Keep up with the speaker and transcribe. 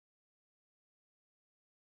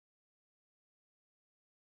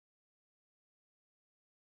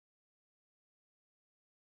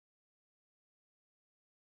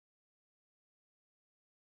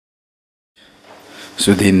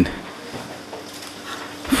Sudhin,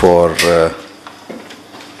 for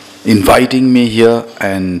inviting me here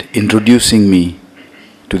and introducing me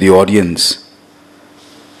to the audience.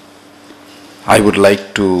 I would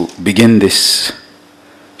like to begin this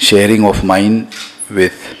sharing of mine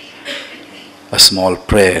with a small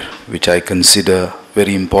prayer which I consider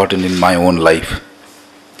very important in my own life,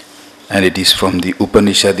 and it is from the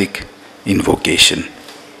Upanishadic invocation.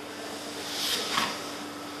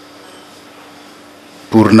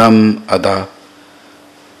 Purnam Ada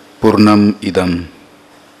Purnam Idam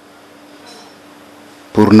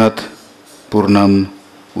Purnat Purnam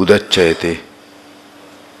Udacchayate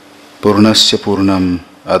Purnasya Purnam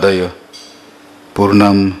Adaya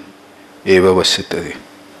Purnam Eva Vasyatade.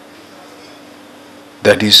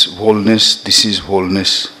 That is wholeness, this is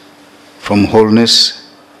wholeness. From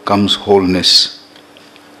wholeness comes wholeness.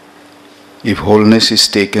 If wholeness is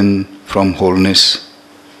taken from wholeness,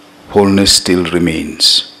 wholeness still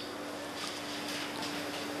remains.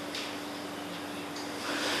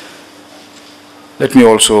 Let me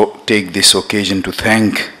also take this occasion to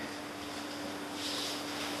thank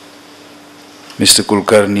Mr.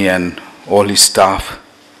 Kulkarni and all his staff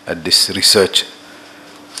at this research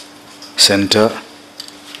center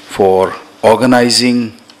for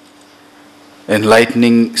organizing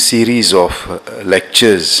enlightening series of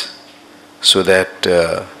lectures so that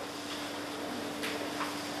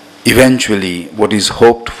eventually what is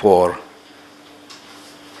hoped for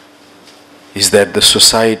is that the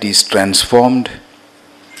society is transformed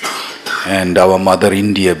and our Mother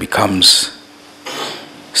India becomes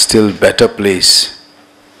still better place,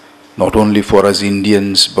 not only for us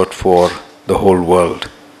Indians but for the whole world,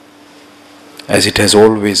 as it has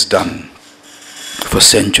always done for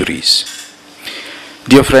centuries.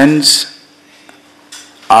 Dear friends,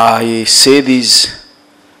 I say these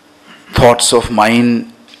thoughts of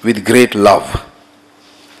mine with great love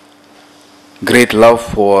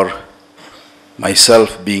for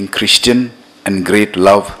myself being Christian and great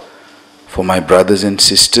love for my brothers and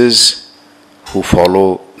sisters who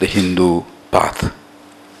follow the Hindu path.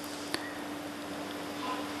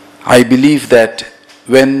 I believe that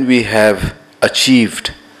when we have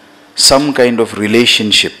achieved some kind of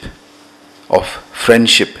relationship, of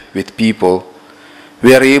friendship with people,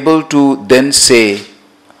 we are able to then say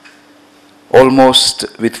almost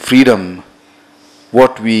with freedom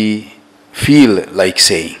what we feel like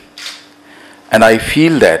saying. And I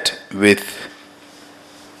feel that with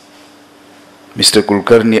Mr.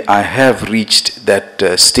 Kulkarni I have reached that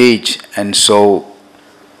stage, and so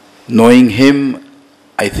knowing him,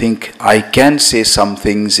 I think I can say some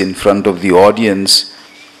things in front of the audience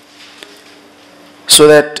so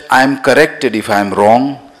that I am corrected if I am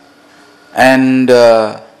wrong, and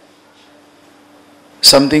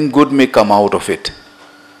something good may come out of it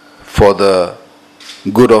for the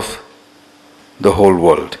good of the whole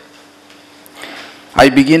world. I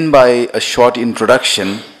begin by a short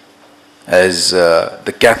introduction, as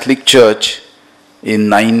the Catholic Church in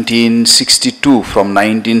 1962, from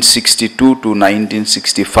 1962 to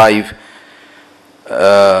 1965,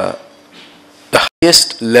 the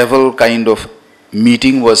highest level kind of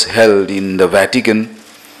meeting was held in the Vatican.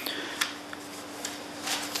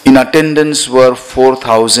 In attendance were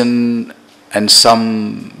 4,000 and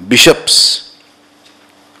some bishops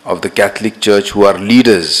of the Catholic Church who are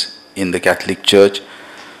leaders in the Catholic Church,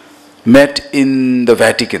 met in the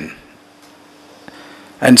Vatican.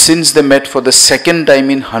 And since they met for the second time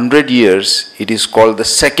in 100 years, it is called the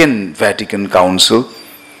Second Vatican Council.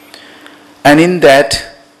 And in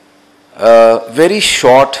that, a very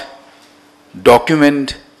short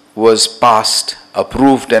document was passed,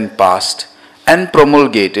 approved and passed, and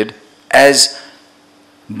promulgated as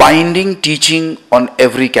binding teaching on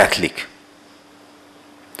every Catholic.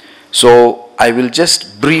 So I will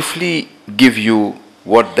just briefly give you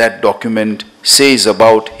what that document says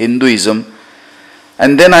about Hinduism,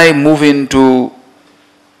 and then I move into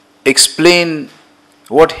explain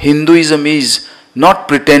what Hinduism is, not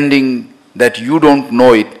pretending that you don't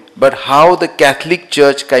know it, but how the Catholic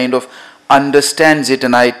Church kind of understands it,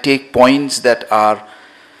 and I take points that are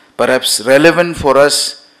perhaps relevant for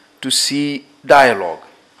us to see dialogue,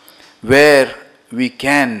 where we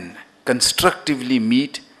can constructively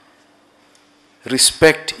meet,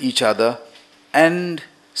 respect each other, and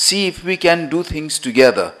see if we can do things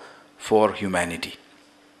together for humanity.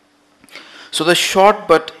 So the short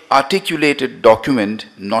but articulated document,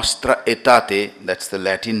 Nostra Aetate, that's the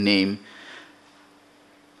Latin name,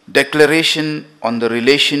 Declaration on the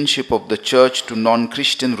Relationship of the Church to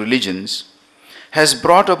Non-Christian Religions, has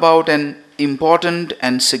brought about an important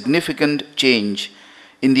and significant change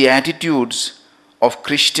in the attitudes of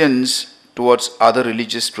Christians towards other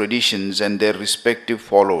religious traditions and their respective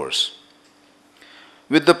followers.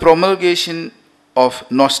 With the promulgation of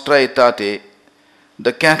Nostra Aetate,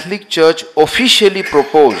 the Catholic Church officially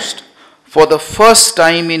proposed for the first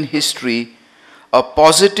time in history a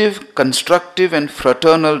positive, constructive and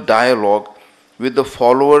fraternal dialogue with the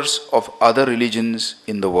followers of other religions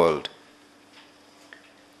in the world.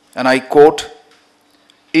 And I quote,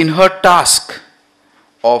 "In her task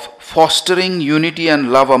of fostering unity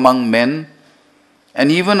and love among men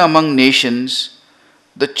and even among nations,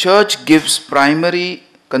 the Church gives primary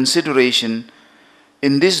consideration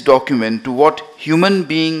in this document to what human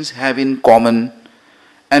beings have in common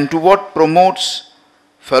and to what promotes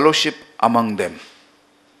fellowship among them."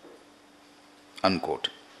 Unquote.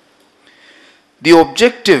 The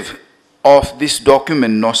objective of this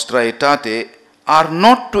document, Nostra Aetate, are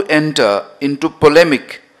not to enter into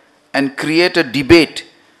polemic and create a debate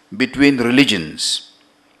between religions.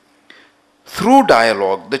 Through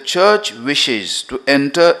dialogue, the Church wishes to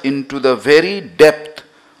enter into the very depth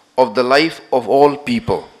of the life of all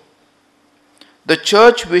people. The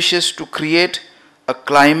Church wishes to create a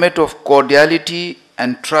climate of cordiality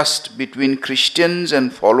and trust between Christians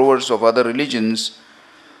and followers of other religions,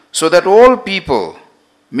 so that all people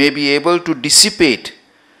may be able to dissipate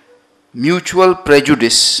mutual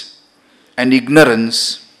prejudice and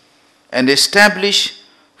ignorance and establish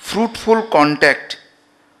fruitful contact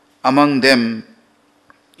among them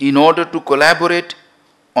in order to collaborate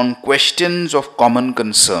on questions of common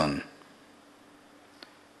concern.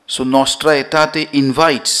 So Nostra Aetate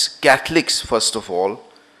invites Catholics, first of all,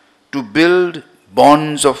 to build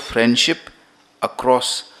bonds of friendship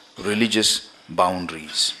across religious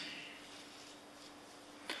boundaries.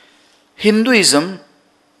 Hinduism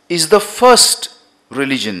is the first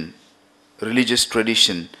religious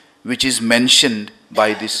tradition which is mentioned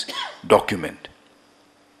by this document.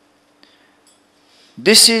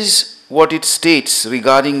 This is what it states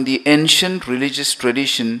regarding the ancient religious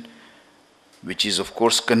tradition, which is of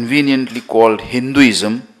course conveniently called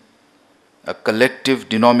Hinduism, a collective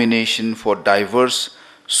denomination for diverse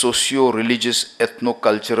socio-religious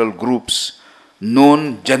ethno-cultural groups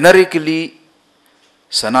known generically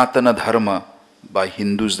Sanatana Dharma by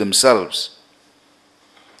Hindus themselves.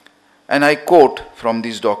 And I quote from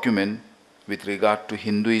this document with regard to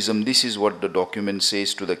Hinduism. This is what the document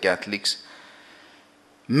says to the Catholics.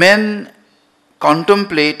 Men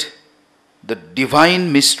contemplate the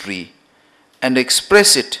divine mystery and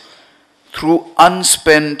express it through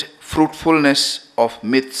unspent fruitfulness of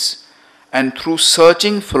myths and through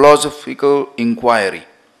searching philosophical inquiry.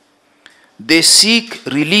 They seek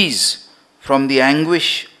release from the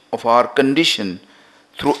anguish of our condition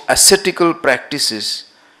through ascetical practices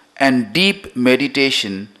and deep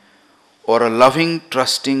meditation or a loving,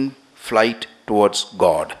 trusting flight towards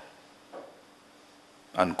God.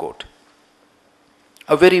 Unquote.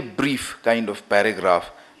 A very brief kind of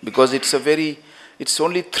paragraph, because it's only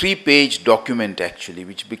 3-page document actually,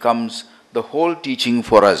 which becomes the whole teaching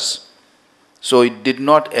for us. So it did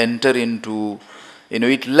not enter into,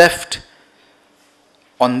 it left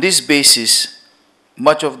on this basis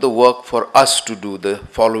much of the work for us to do, the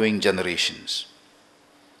following generations.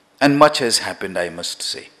 And much has happened, I must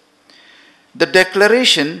say. The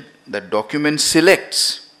declaration, that document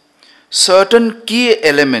selects certain key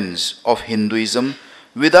elements of Hinduism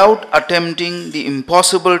without attempting the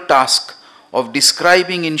impossible task of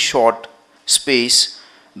describing in short space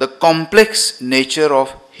the complex nature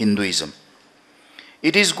of Hinduism.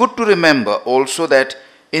 It is good to remember also that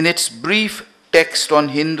in its brief text on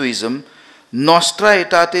Hinduism, Nostra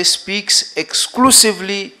Aetate speaks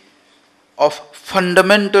exclusively of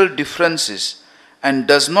fundamental differences and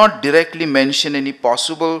does not directly mention any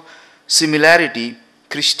possible similarity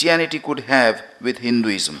Christianity could have with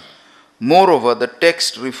Hinduism. Moreover, the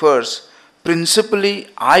text refers principally,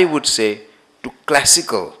 I would say, to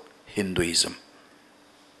classical Hinduism.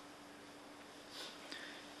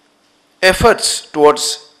 Efforts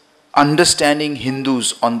towards understanding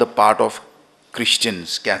Hindus on the part of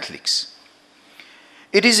Christians, Catholics.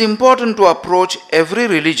 It is important to approach every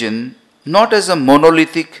religion not as a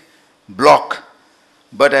monolithic block,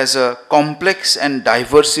 but as a complex and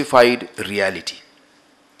diversified reality.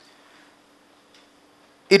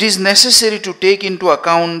 It is necessary to take into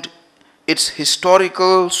account its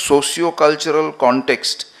historical, socio-cultural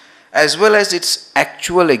context as well as its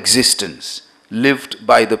actual existence lived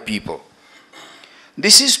by the people.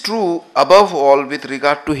 This is true above all with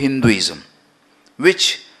regard to Hinduism,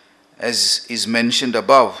 which, as is mentioned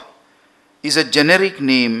above, is a generic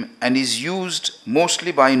name and is used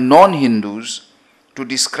mostly by non-Hindus to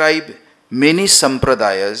describe many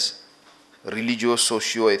sampradayas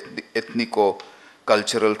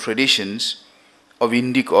religio-socio-ethnico-cultural traditions of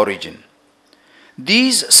Indic origin.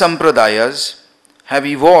 These sampradayas have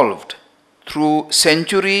evolved through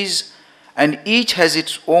centuries and each has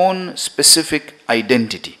its own specific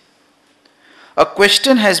identity. A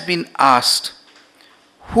question has been asked,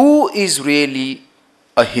 who is really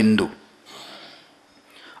a Hindu?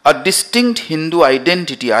 A distinct Hindu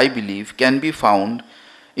identity, I believe, can be found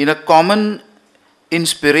in a common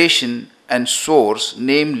inspiration and source,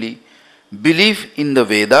 namely belief in the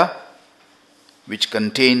Veda, which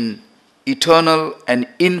contain eternal and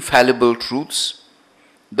infallible truths.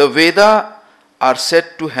 The Veda are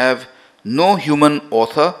said to have no human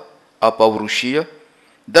author, apaurushya.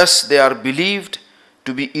 Thus they are believed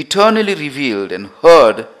to be eternally revealed and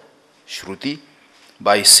heard, shruti,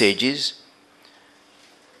 by sages.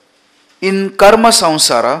 In karma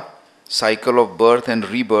samsara, cycle of birth and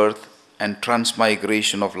rebirth and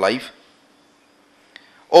transmigration of life,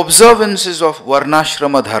 observances of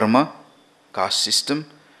varnashrama dharma, caste system,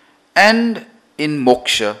 and in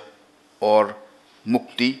moksha or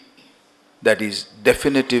mukti, that is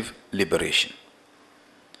definitive liberation.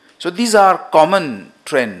 So these are common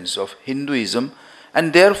trends of Hinduism,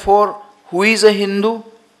 and therefore who is a Hindu?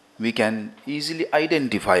 We can easily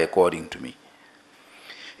identify according to me.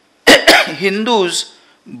 Hindus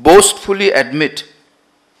boastfully admit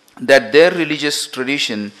that their religious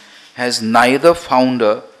tradition has neither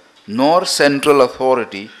founder nor central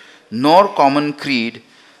authority nor common creed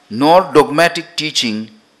nor dogmatic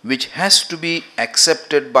teaching which has to be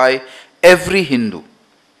accepted by every Hindu.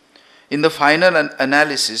 In the final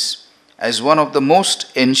analysis, as one of the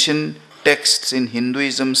most ancient texts in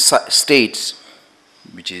Hinduism states,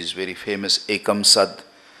 which is very famous, Ekam Sad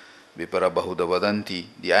Vipara Bahuda Vadanti,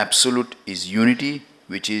 the absolute is unity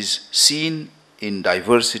which is seen in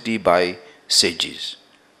diversity by sages,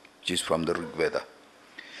 which is from the Rig Veda.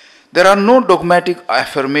 There are no dogmatic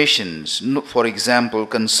affirmations, for example,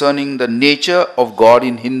 concerning the nature of God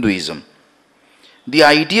in Hinduism. The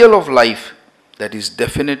ideal of life, that is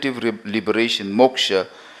definitive liberation, moksha,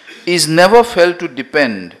 is never felt to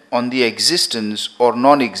depend on the existence or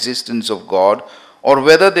non-existence of God or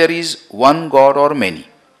whether there is one God or many.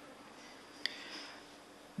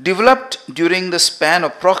 Developed during the span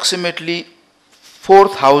of approximately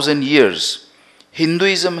 4,000 years,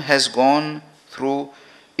 Hinduism has gone through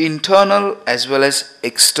internal as well as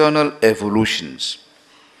external evolutions.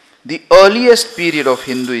 The earliest period of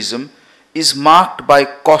Hinduism is marked by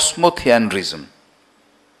cosmocentrism.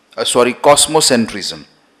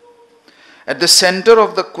 At the center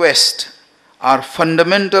of the quest are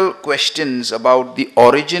fundamental questions about the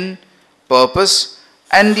origin, purpose,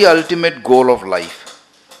 and the ultimate goal of life.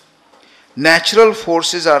 Natural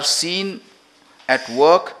forces are seen at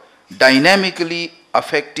work dynamically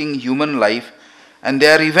affecting human life, and they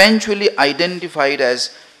are eventually identified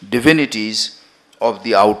as divinities of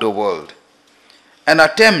the outer world. An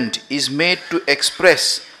attempt is made to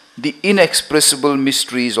express the inexpressible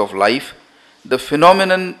mysteries of life, the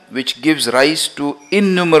phenomenon which gives rise to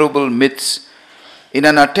innumerable myths. In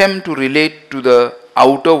an attempt to relate to the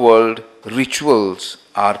outer world, rituals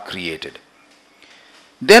are created.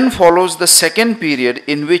 Then follows the second period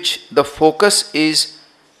in which the focus is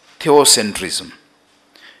theocentrism.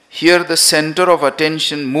 Here the center of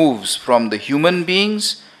attention moves from the human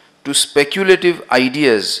beings to speculative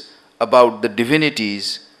ideas about the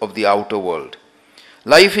divinities of the outer world.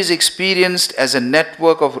 Life is experienced as a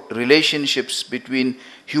network of relationships between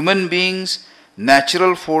human beings,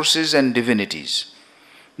 natural forces, and divinities.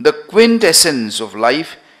 The quintessence of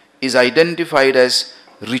life is identified as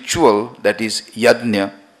ritual, that is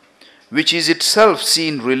yajna, which is itself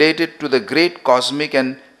seen related to the great cosmic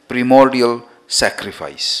and primordial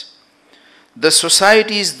sacrifice. The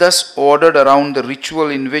society is thus ordered around the ritual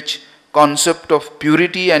in which concept of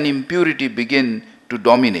purity and impurity begin to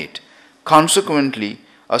dominate. Consequently,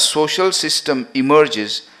 a social system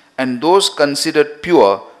emerges, and those considered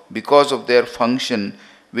pure because of their function,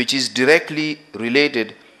 which is directly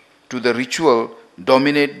related to the ritual,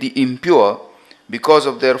 dominate the impure because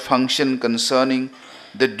of their function concerning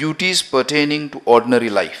the duties pertaining to ordinary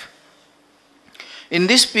life. In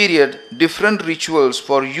this period, different rituals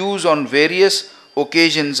for use on various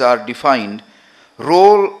occasions are defined,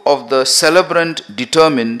 role of the celebrant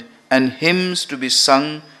determined, and hymns to be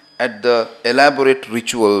sung at the elaborate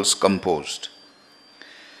rituals composed.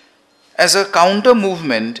 As a counter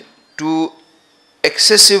movement to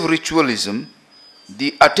excessive ritualism,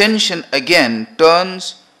 the attention again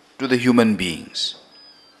turns to the human beings.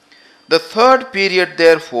 The third period,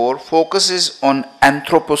 therefore, focuses on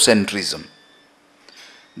anthropocentrism.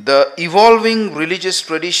 The evolving religious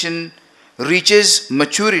tradition reaches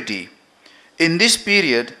maturity. In this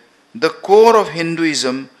period, the core of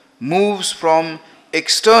Hinduism moves from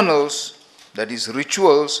externals, that is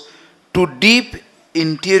rituals, to deep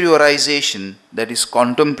interiorization, that is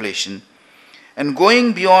contemplation, and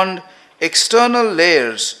going beyond external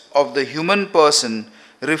layers of the human person,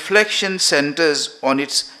 reflection centers on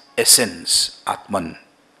its essence, Atman.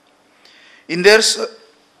 In their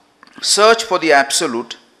search for the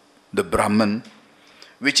absolute, the Brahman,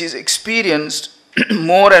 which is experienced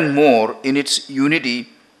more and more in its unity,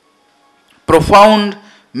 profound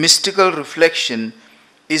mystical reflection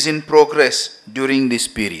is in progress during this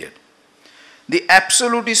period. The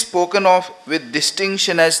absolute is spoken of with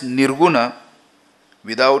distinction as Nirguna,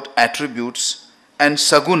 without attributes, and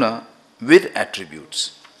Saguna, with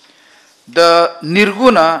attributes. The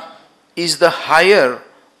Nirguna is the higher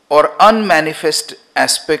or unmanifest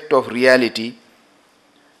aspect of reality,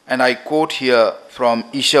 and I quote here from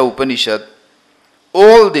Isha Upanishad,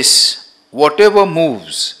 all this, whatever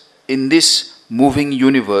moves in this moving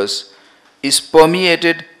universe, is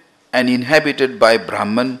permeated and inhabited by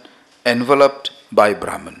Brahman, enveloped by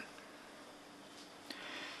Brahman.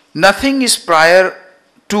 Nothing is prior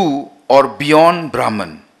to or beyond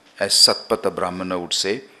Brahman, as Satpatha Brahmana would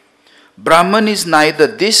say. Brahman is neither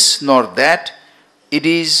this nor that, it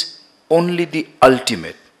is only the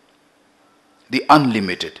ultimate, the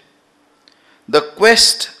unlimited. The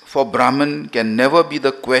quest for Brahman can never be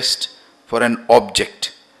the quest for an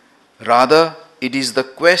object. Rather, it is the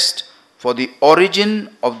quest for the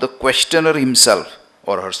origin of the questioner himself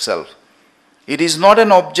or herself. It is not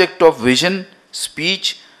an object of vision,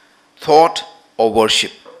 speech, thought, or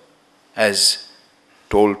worship, as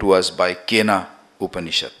told to us by Kena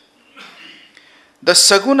Upanishad. The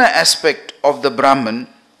Saguna aspect of the Brahman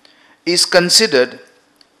is considered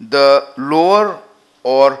the lower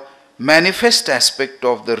or manifest aspect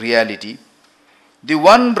of the reality. The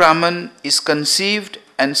one Brahman is conceived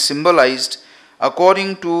and symbolized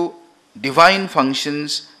according to divine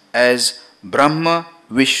functions as Brahma,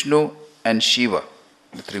 Vishnu, and Shiva,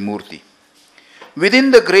 the Trimurti.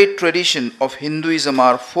 Within the great tradition of Hinduism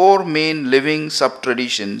are four main living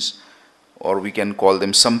sub-traditions, or we can call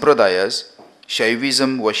them sampradayas: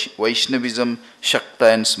 Shaivism, Vaishnavism,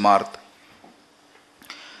 Shakta, and Smarta.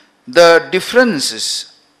 The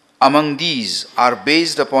differences among these are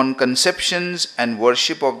based upon conceptions and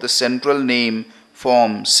worship of the central name,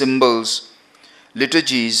 form, symbols,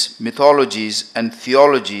 liturgies, mythologies, and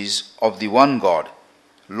theologies of the one God,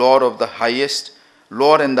 Lord and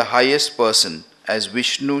the highest person, as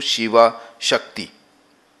Vishnu, Shiva, Shakti,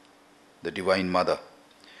 the Divine Mother.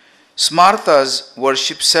 Smartas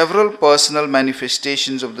worship several personal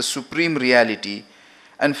manifestations of the Supreme Reality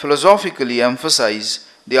and philosophically emphasize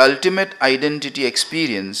the ultimate identity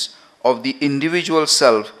experience of the individual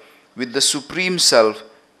self with the Supreme Self,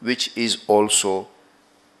 which is also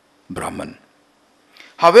Brahman.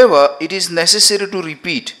 However, it is necessary to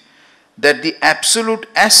repeat that the Absolute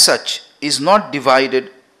as such is not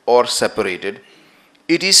divided or separated.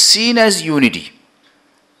 It is seen as unity,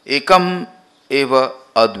 ekam eva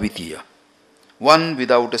advitiya, one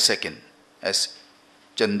without a second, as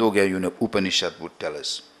Chandogya Upanishad would tell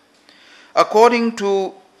us. According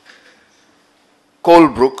to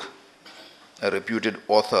Colebrook, a reputed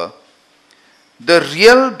author, the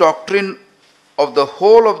real doctrine of the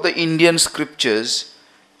whole of the Indian scriptures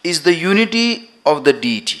is the unity of the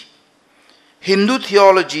deity. Hindu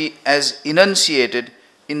theology, as enunciated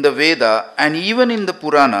in the Veda and even in the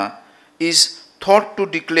Purana, is thought to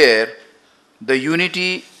declare the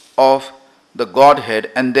unity of the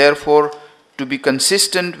Godhead and therefore to be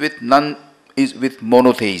consistent with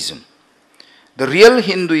monotheism. The real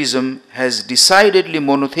Hinduism has decidedly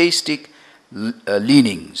monotheistic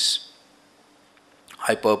leanings.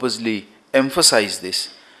 I purposely emphasize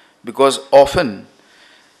this because often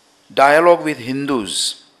dialogue with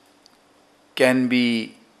Hindus can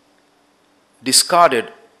be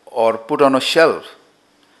discarded or put on a shelf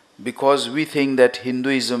because we think that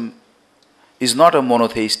Hinduism is not a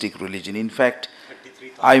monotheistic religion. In fact,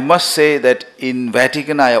 I must say that in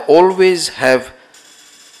Vatican I always have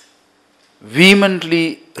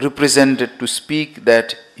vehemently represented to speak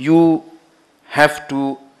that you have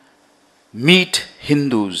to meet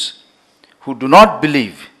Hindus who do not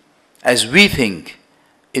believe, as we think,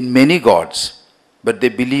 in many gods, but they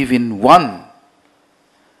believe in one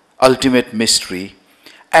ultimate mystery,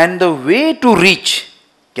 and the way to reach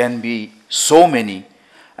can be so many,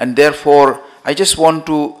 and therefore I just want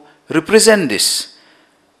to represent this,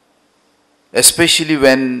 especially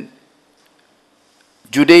when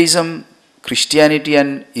Judaism, Christianity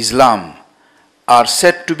and Islam are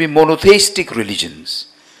said to be monotheistic religions,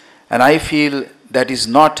 And I feel that is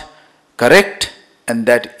not correct and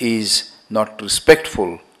that is not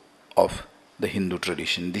respectful of the Hindu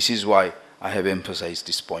tradition. This is why I have emphasized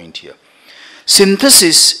this point here.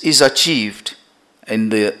 Synthesis is achieved in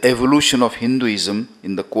the evolution of Hinduism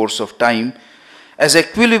in the course of time as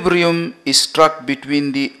equilibrium is struck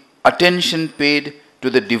between the attention paid to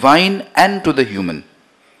the divine and to the human.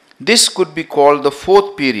 This could be called the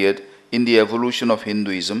fourth period in the evolution of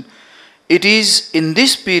Hinduism. It is in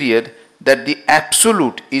this period that the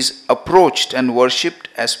Absolute is approached and worshipped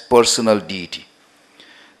as personal deity.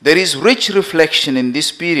 There is rich reflection in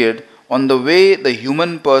this period on the way the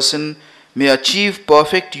human person may achieve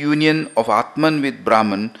perfect union of Atman with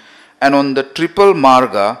Brahman, and on the triple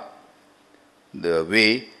marga, the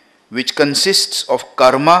way, which consists of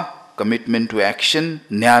karma, commitment to action,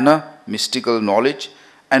 jnana, mystical knowledge,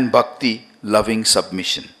 and bhakti, loving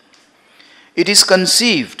submission. It is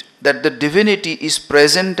conceived that the divinity is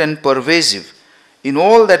present and pervasive in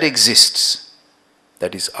all that exists,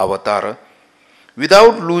 that is avatara,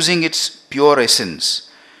 without losing its pure essence.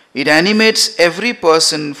 It animates every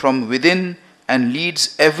person from within and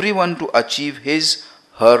leads everyone to achieve his,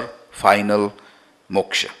 her final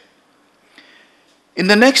moksha. In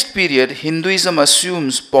the next period, Hinduism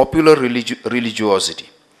assumes popular religiosity.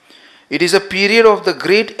 It is a period of the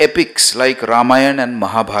great epics like Ramayana and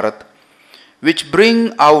Mahabharata, which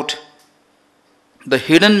bring out the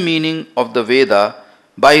hidden meaning of the Veda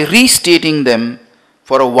by restating them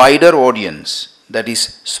for a wider audience, that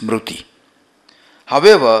is Smriti.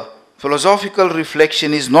 However, philosophical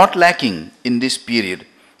reflection is not lacking in this period.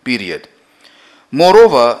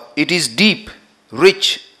 Moreover, it is deep,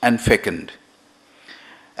 rich, and fecund.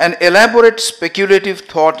 An elaborate speculative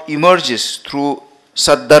thought emerges through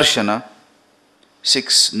Saddarshana,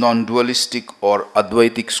 6 non-dualistic or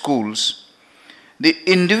Advaitic schools. The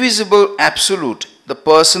indivisible absolute, the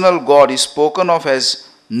personal God, is spoken of as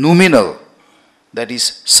noumenal, that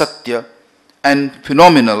is Satya, and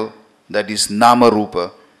phenomenal, that is Nama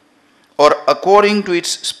Rupa, or according to its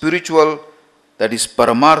spiritual, that is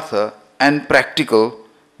Paramartha, and practical,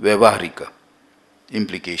 Vyavaharika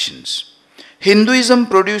implications. Hinduism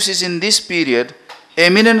produces in this period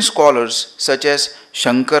eminent scholars such as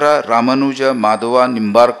Shankara, Ramanuja, Madhava,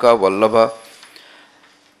 Nimbarka, Vallabha,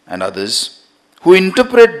 and others, who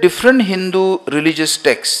interpret different Hindu religious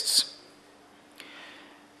texts.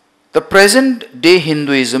 The present day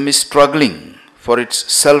Hinduism is struggling for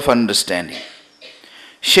its self-understanding.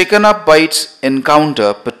 Shaken up by its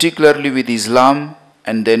encounter, particularly with Islam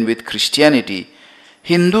and then with Christianity,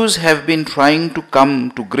 Hindus have been trying to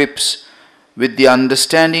come to grips with the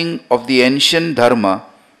understanding of the ancient dharma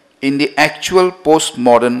in the actual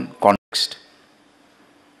postmodern context.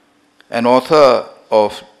 An author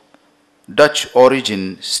of Dutch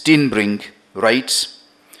origin, Steenbrink, writes,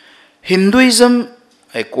 Hinduism,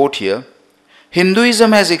 I quote here,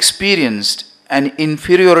 Hinduism has experienced an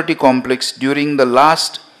inferiority complex during the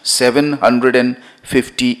last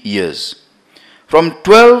 750 years. From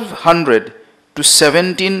 1200 to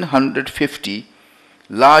 1750,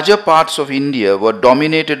 larger parts of India were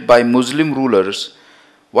dominated by Muslim rulers,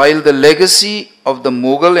 while the legacy of the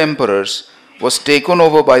Mughal emperors was taken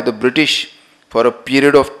over by the British for a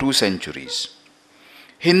period of 2 centuries.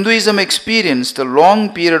 Hinduism experienced a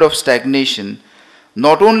long period of stagnation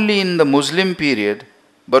not only in the Muslim period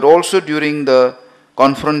but also during the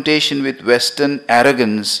confrontation with Western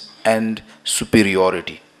arrogance and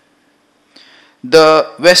superiority.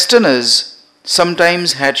 The Westerners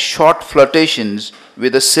sometimes had short flirtations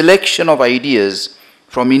with a selection of ideas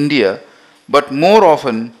from India, but more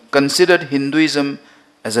often considered Hinduism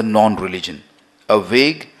as a non-religion, a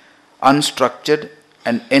vague, unstructured,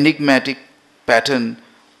 and enigmatic pattern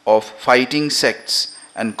of fighting sects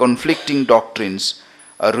and conflicting doctrines,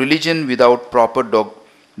 a religion without proper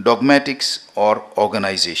dogmatics or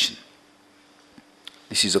organization.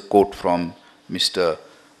 This is a quote from Dr.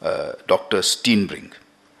 Steenbrink.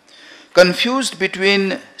 Confused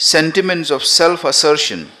between sentiments of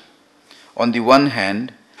self-assertion on the one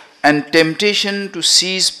hand and temptation to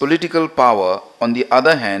seize political power on the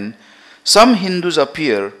other hand, some Hindus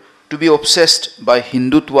appear to be obsessed by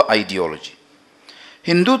Hindutva ideology.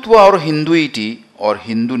 Hindutva or Hinduity or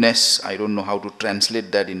Hinduness, I don't know how to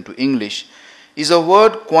translate that into English, is a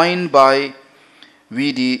word coined by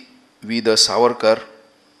V.D. Savarkar,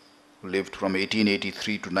 who lived from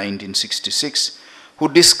 1883 to 1966, who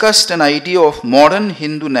discussed an idea of modern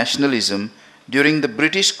Hindu nationalism during the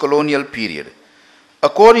British colonial period.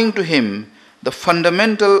 According to him, the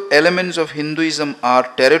fundamental elements of Hinduism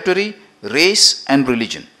are territory, race, and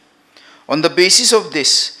religion. On the basis of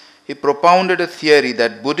this, he propounded a theory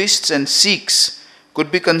that Buddhists and Sikhs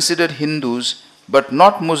could be considered Hindus but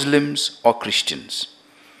not Muslims or Christians.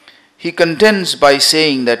 He contends by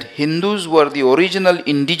saying that Hindus were the original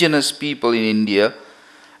indigenous people in India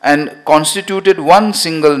and constituted one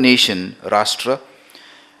single nation, Rashtra.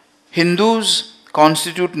 Hindus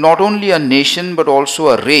constitute not only a nation but also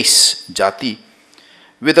a race, Jati,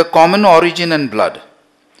 with a common origin and blood.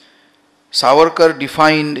 Savarkar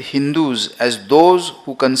defined Hindus as those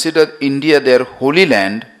who consider India their holy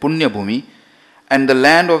land, Punya Bhumi, and the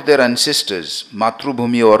land of their ancestors,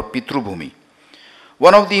 Matrubhumi or Pitrubhumi.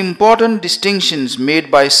 One of the important distinctions made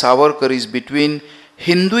by Savarkar is between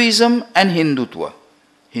Hinduism and Hindutva,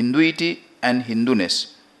 Hinduity and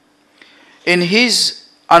Hinduness. In his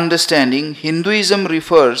understanding, Hinduism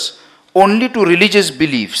refers only to religious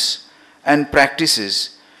beliefs and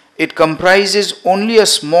practices. It comprises only a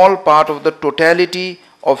small part of the totality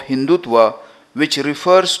of Hindutva, which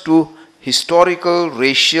refers to historical,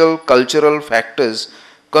 racial, cultural factors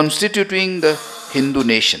constituting the Hindu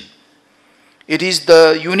nation. It is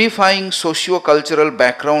the unifying socio-cultural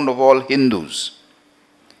background of all Hindus.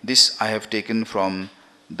 This I have taken from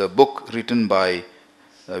the book written by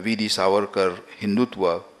V.D. Savarkar,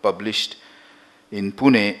 Hindutva, published in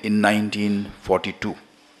Pune in 1942.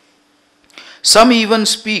 Some even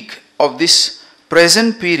speak of this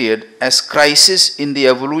present period as crisis in the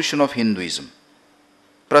evolution of Hinduism.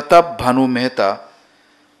 Pratap Bhanu Mehta,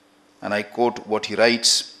 and I quote what he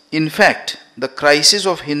writes, "In fact, the crisis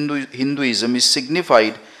of Hinduism is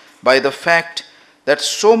signified by the fact that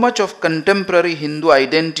so much of contemporary Hindu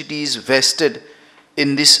identity is vested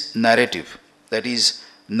in this narrative, that is,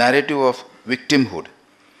 narrative of victimhood.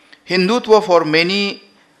 Hindutva, for many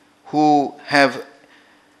who have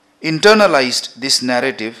internalized this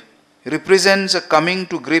narrative, represents a coming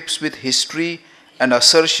to grips with history and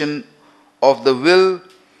assertion of the will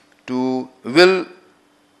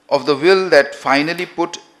that finally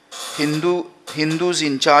put Hindus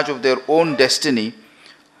in charge of their own destiny,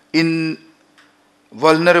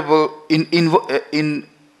 invulnerable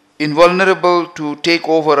to take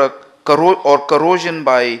over or corrosion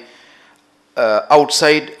by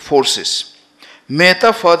outside forces."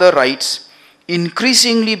 Mehta further writes,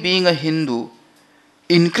 increasingly being a Hindu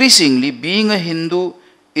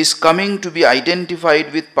is coming to be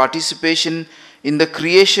identified with participation in the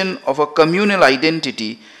creation of a communal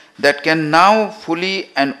identity that can now fully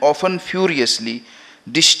and often furiously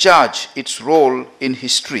discharge its role in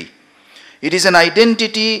history. It is an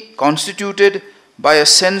identity constituted by a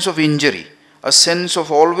sense of injury, a sense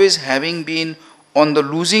of always having been on the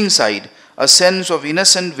losing side, a sense of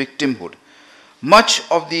innocent victimhood. Much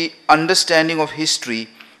of the understanding of history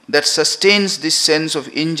that sustains this sense of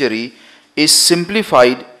injury is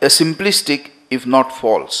simplistic if not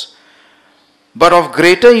false. But of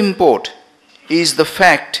greater import is the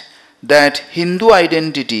fact that Hindu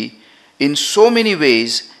identity in so many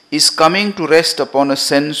ways is coming to rest upon a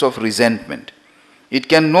sense of resentment. It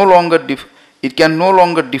can no longer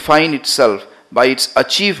define itself by its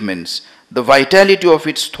achievements, the vitality of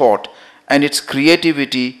its thought, and its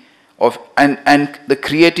creativity and the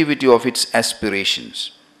creativity of its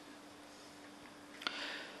aspirations.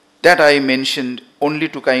 That I mentioned only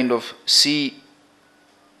to kind of see,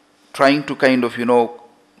 trying to kind of,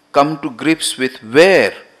 come to grips with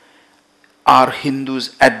where are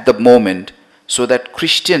Hindus at the moment, so that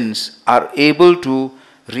Christians are able to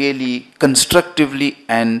really constructively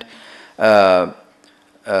and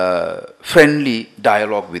friendly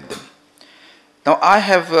dialogue with them. Now I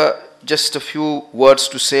have just a few words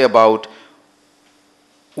to say about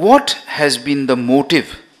what has been the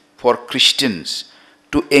motive for Christians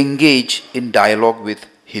to engage in dialogue with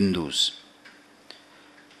Hindus.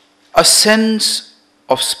 A sense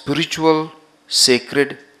of spiritual,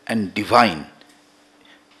 sacred and divine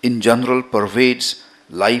in general pervades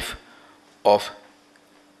life of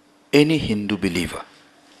any Hindu believer.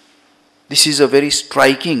 This is a very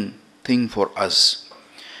striking thing for us.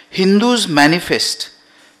 Hindus manifest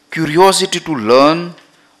curiosity to learn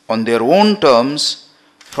on their own terms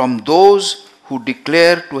from those who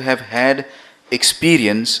declare to have had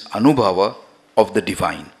experience, anubhava, of the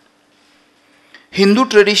divine. Hindu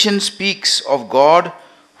tradition speaks of God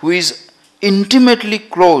who is intimately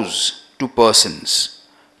close to persons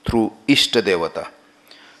through Ishta Devata,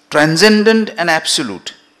 transcendent and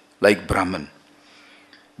absolute like Brahman.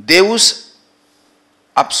 Deus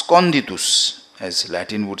absconditus, as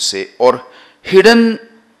Latin would say, or hidden,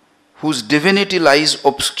 whose divinity lies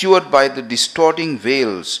obscured by the distorting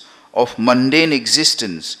veils of mundane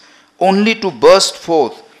existence, only to burst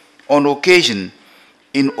forth on occasion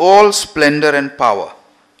in all splendor and power,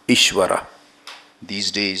 Ishvara. These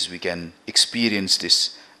days we can experience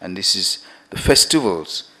this, and this is the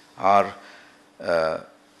festivals are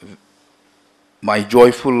my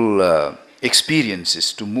joyful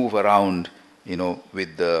experiences to move around,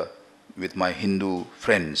 with my Hindu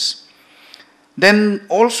friends. Then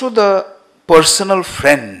also the personal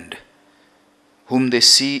friend whom they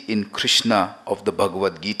see in Krishna of the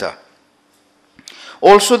Bhagavad Gita.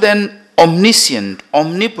 Also then omniscient,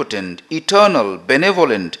 omnipotent, eternal,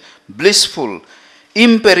 benevolent, blissful,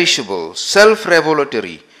 imperishable,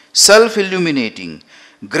 self-revelatory, self-illuminating,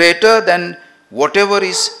 greater than whatever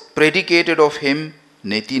is predicated of him,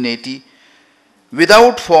 neti neti,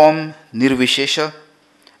 without form, nirvishesha,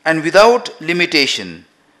 and without limitation,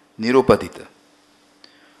 nirupadita.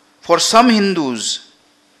 For some Hindus,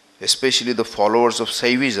 especially the followers of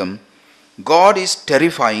Saivism, God is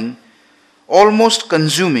terrifying, almost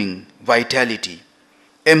consuming vitality,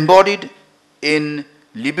 embodied in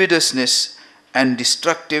libidinousness and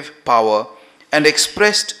destructive power, and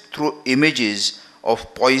expressed through images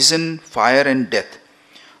of poison, fire, and death.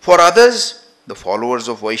 For others, the followers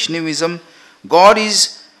of Vaishnavism, God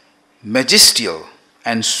is majestical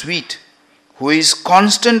and sweet, who is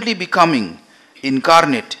constantly becoming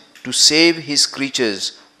incarnate to save his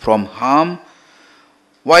creatures from harm,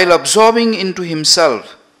 while absorbing into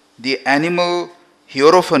himself the animal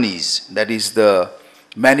hierophanies, that is the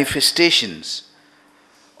manifestations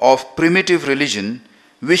of primitive religion.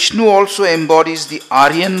 Vishnu also embodies the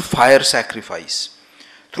Aryan fire sacrifice,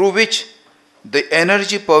 through which the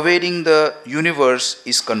energy pervading the universe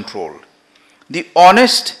is controlled. The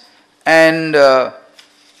honest and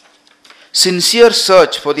sincere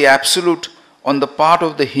search for the absolute on the part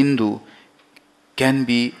of the Hindu can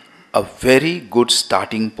be a very good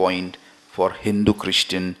starting point for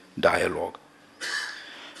Hindu-Christian dialogue.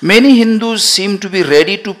 Many Hindus seem to be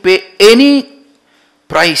ready to pay any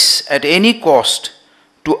price at any cost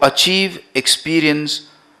to achieve experience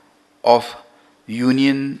of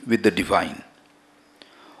union with the divine.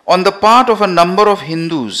 On the part of a number of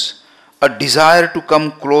Hindus, a desire to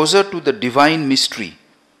come closer to the divine mystery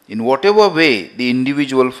in whatever way the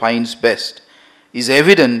individual finds best is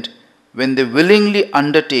evident when they willingly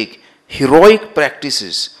undertake heroic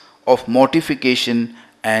practices of mortification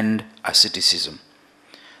and asceticism.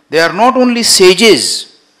 They are not only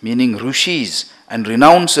sages, meaning rishis, and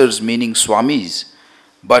renouncers, meaning swamis,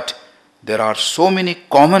 but there are so many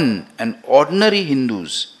common and ordinary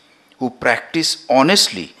Hindus who practice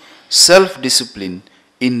honestly self-discipline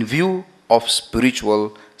in view of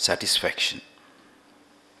spiritual satisfaction.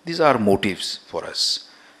 These are motives for us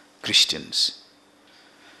Christians.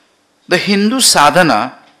 The Hindu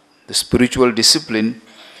sadhana, the spiritual discipline,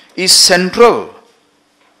 is centered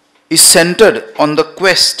on the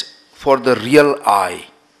quest for the real I,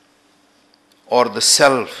 or the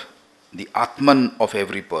self, the Atman of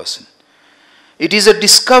every person. It is a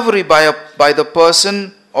discovery by the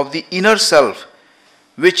person of the inner self,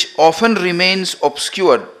 which often remains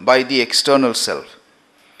obscured by the external self.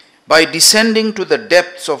 By descending to the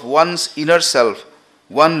depths of one's inner self,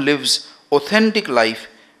 one lives authentic life,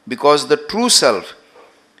 because the true self,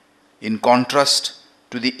 in contrast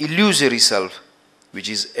to the illusory self, which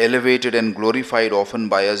is elevated and glorified often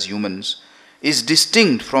by us humans, is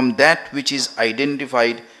distinct from that which is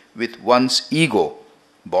identified with one's ego,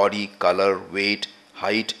 body, color, weight,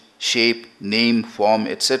 height, shape, name, form,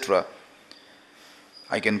 etc.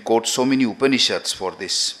 I can quote so many Upanishads for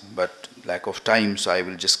this, but lack of time, so I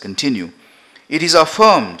will just continue. It is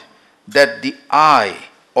affirmed that the I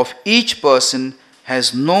of each person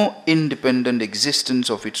has no independent existence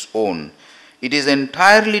of its own. It is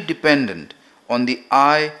entirely dependent on the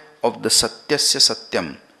I of the Satyasya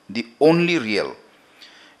Satyam, the only real.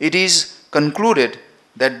 It is concluded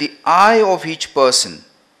that the I of each person,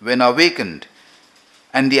 when awakened,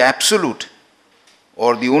 and the absolute,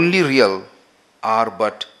 or the only real, are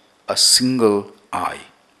but a single I.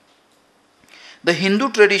 The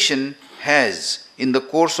Hindu tradition has, in the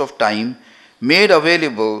course of time, made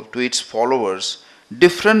available to its followers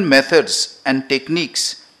different methods and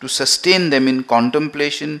techniques to sustain them in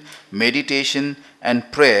contemplation, meditation,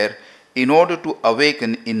 and prayer in order to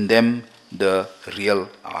awaken in them the real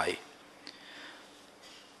I.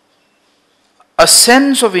 A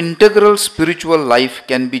sense of integral spiritual life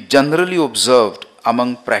can be generally observed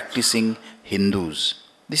among practicing Hindus.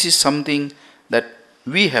 This is something that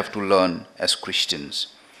we have to learn as Christians.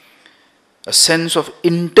 A sense of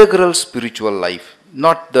integral spiritual life,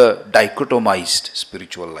 not the dichotomized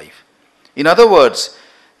spiritual life. In other words,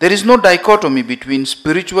 there is no dichotomy between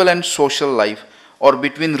spiritual and social life or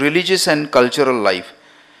between religious and cultural life.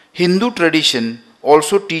 Hindu tradition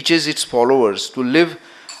also teaches its followers to live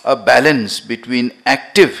a balance between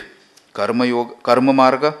active karma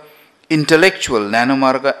marga, intellectual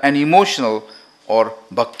Nanomarga and emotional or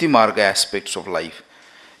Bhakti Marga aspects of life.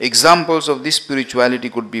 Examples of this spirituality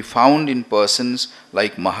could be found in persons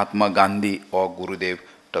like Mahatma Gandhi or Gurudev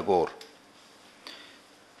Tagore.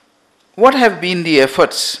 What have been the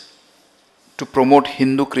efforts to promote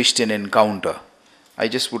Hindu-Christian encounter? I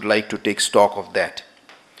just would like to take stock of that.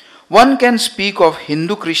 One can speak of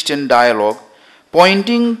Hindu-Christian dialogue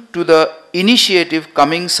pointing to the initiative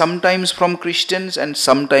coming sometimes from Christians and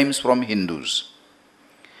sometimes from Hindus.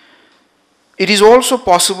 It is also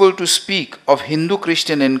possible to speak of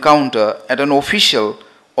Hindu-Christian encounter at an official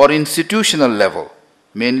or institutional level,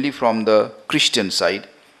 mainly from the Christian side,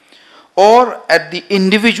 or at the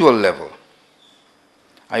individual level.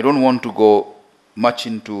 I don't want to go much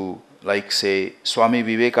into, like say, Swami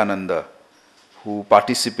Vivekananda, who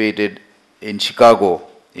participated in Chicago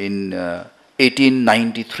in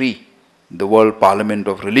 1893, the World Parliament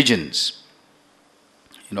of Religions.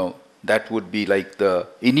 That would be like the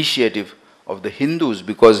initiative of the Hindus,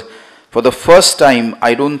 because for the first time,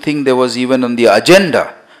 I don't think there was even on the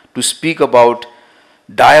agenda to speak about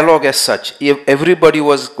dialogue as such. If everybody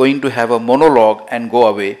was going to have a monologue and go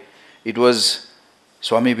away, it was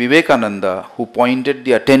Swami Vivekananda who pointed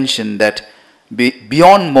the attention that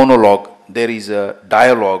beyond monologue, there is a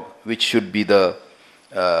dialogue which should be the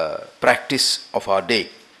practice of our day.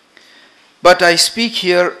 But I speak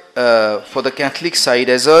here for the Catholic side.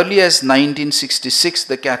 As early as 1966,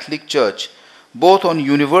 the Catholic Church, both on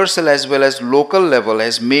universal as well as local level,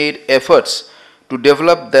 has made efforts to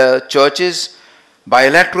develop the Church's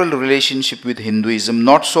bilateral relationship with Hinduism,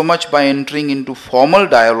 not so much by entering into formal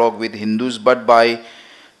dialogue with Hindus, but by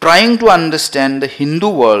trying to understand the Hindu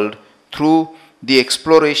world through the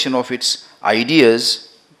exploration of its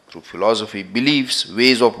ideas, through philosophy, beliefs,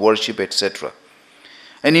 ways of worship, etc.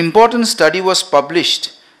 An important study was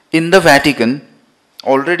published in the Vatican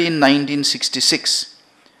already in 1966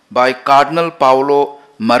 by Cardinal Paolo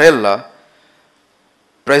Marella,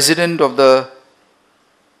 President of the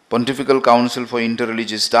Pontifical Council for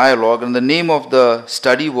Interreligious Dialogue, and the name of the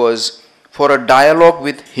study was For a Dialogue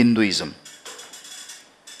with Hinduism.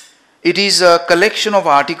 It is a collection of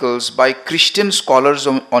articles by Christian scholars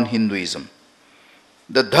on Hinduism.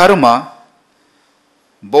 The Dharma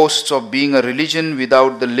boasts of being a religion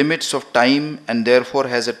without the limits of time and therefore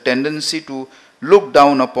has a tendency to look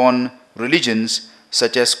down upon religions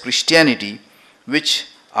such as Christianity, which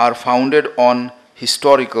are founded on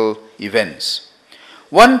historical events.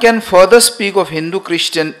 One can further speak of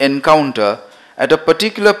Hindu-Christian encounter at a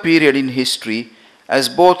particular period in history, as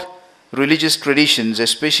both religious traditions,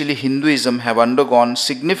 especially Hinduism, have undergone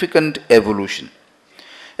significant evolution.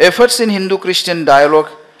 Efforts in Hindu-Christian dialogue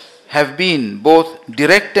have been both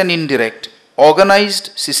direct and indirect,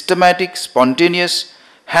 organized, systematic, spontaneous,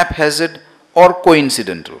 haphazard, or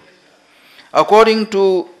coincidental. According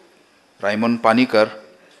to Raymond Panikkar,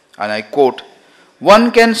 and I quote,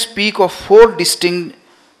 one can speak of four distinct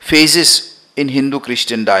phases in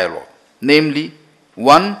Hindu-Christian dialogue, namely,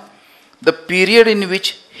 1. The period in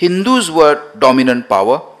which Hindus were dominant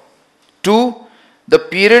power. 2. The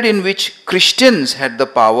period in which Christians had the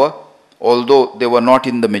power, although they were not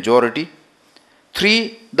in the majority.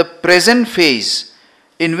 3. The present phase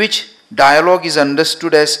in which dialogue is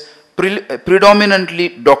understood as predominantly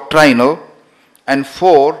doctrinal. And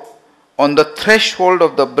 4. On the threshold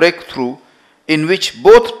of the breakthrough in which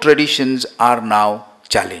both traditions are now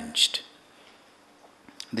challenged.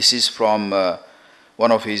 This is from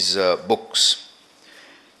one of his books.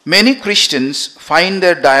 Many Christians find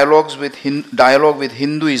their dialogue with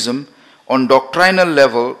Hinduism on doctrinal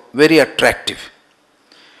level very attractive.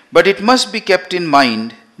 But it must be kept in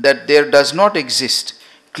mind that there does not exist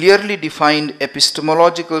clearly defined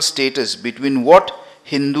epistemological status between what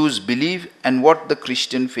Hindus believe and what the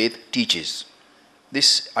Christian faith teaches.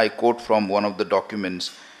 This I quote from one of the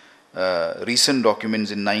documents, recent documents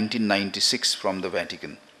in 1996 from the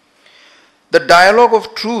Vatican. The dialogue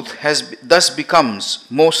of truth thus becomes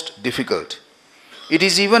most difficult. It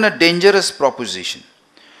is even a dangerous proposition.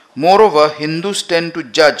 Moreover, Hindus tend to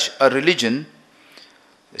judge a religion,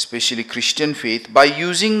 especially Christian faith, by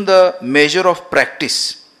using the measure of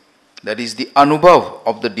practice, that is the anubhav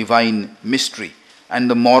of the divine mystery and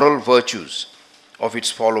the moral virtues of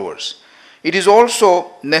its followers. It is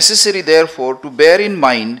also necessary, therefore, to bear in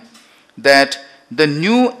mind that the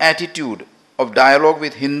new attitude of dialogue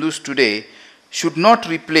with Hindus today should not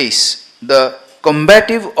replace the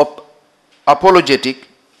combative apologetic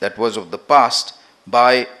that was of the past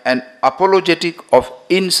by an apologetic of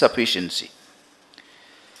insufficiency.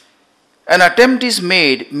 An attempt is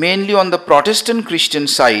made mainly on the Protestant Christian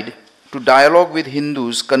side to dialogue with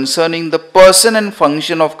Hindus concerning the person and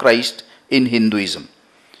function of Christ in Hinduism.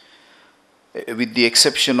 With the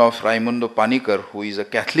exception of Raimundo Panikkar, who is a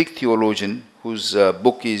Catholic theologian whose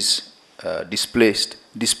book is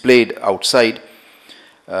displayed outside,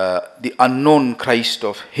 The Unknown Christ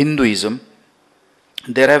of Hinduism,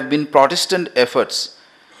 there have been Protestant efforts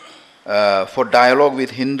for dialogue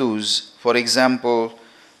with Hindus. For example,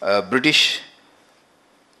 a British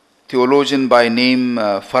theologian by name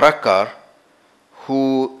Farrakar,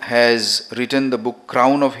 who has written the book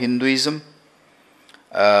Crown of Hinduism,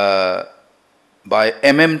 by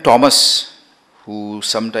M.M. Thomas, who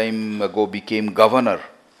some time ago became governor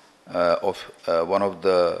of one of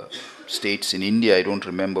the states in India, I don't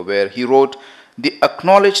remember where. He wrote The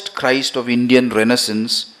Acknowledged Christ of Indian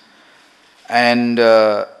Renaissance, and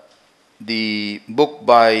the book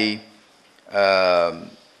by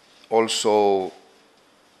also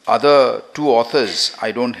other two authors.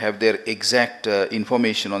 I don't have their exact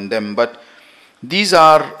information on them, but these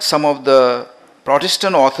are some of the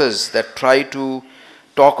Protestant authors that try to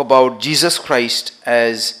talk about Jesus Christ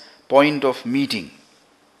as point of meeting.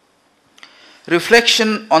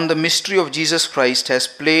 Reflection on the mystery of Jesus Christ has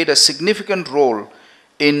played a significant role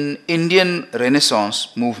in Indian Renaissance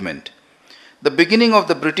movement. The beginning of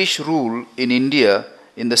the British rule in India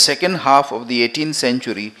in the second half of the 18th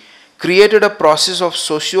century created a process of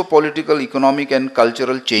socio-political, economic and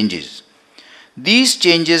cultural changes. These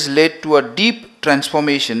changes led to a deep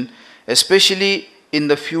transformation, especially in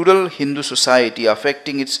the feudal Hindu society,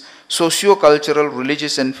 affecting its socio-cultural,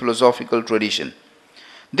 religious and philosophical tradition.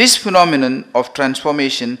 This phenomenon of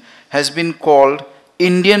transformation has been called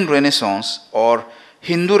Indian Renaissance or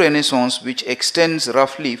Hindu Renaissance, which extends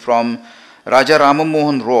roughly from Raja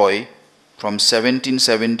Ramamohan Roy from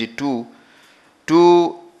 1772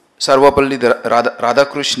 to Sarvapalli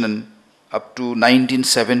Radhakrishnan up to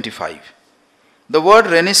 1975. The word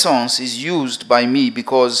Renaissance is used by me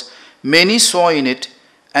because many saw in it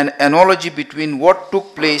an analogy between what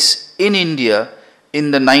took place in India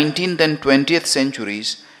in the 19th and 20th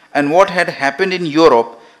centuries and what had happened in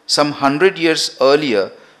Europe some 100 years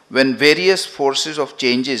earlier, when various forces of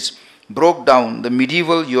changes broke down the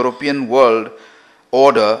medieval European world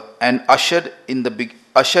order and ushered in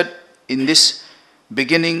this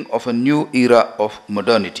beginning of a new era of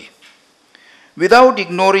modernity. Without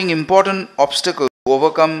ignoring important obstacles to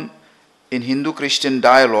overcome in Hindu-Christian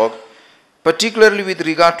dialogue, particularly with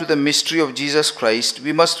regard to the mystery of Jesus Christ,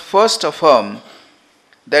 we must first affirm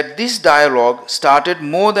that this dialogue started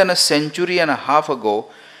more than a century and a half ago,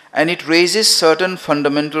 and it raises certain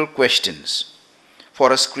fundamental questions.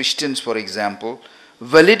 For us Christians, for example,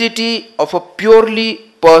 validity of a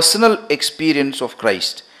purely personal experience of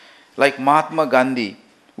Christ. Like Mahatma Gandhi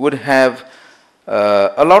would have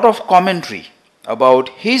a lot of commentary about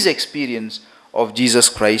his experience of Jesus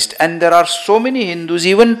Christ, and there are so many Hindus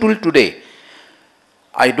even till today.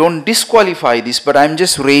 I don't disqualify this, but I'm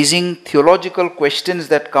just raising theological questions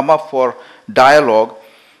that come up for dialogue,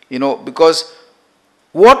 because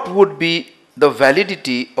what would be the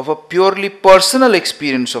validity of a purely personal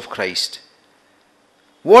experience of Christ?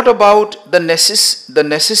 What about the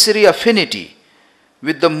necessary affinity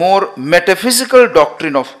with the more metaphysical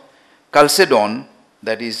doctrine of Chalcedon,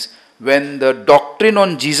 that is, when the doctrine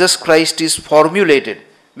on Jesus Christ is formulated,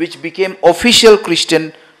 which became official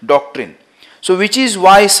Christian doctrine? So which is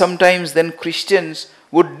why sometimes then Christians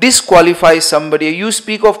would disqualify somebody. You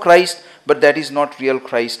speak of Christ, but that is not real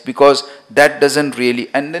Christ, because that doesn't really.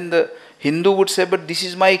 And then the Hindu would say, but this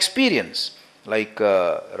is my experience, like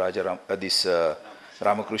Ramakrishna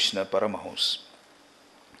Paramahamsa.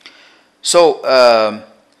 So,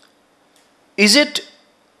 is it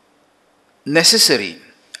necessary?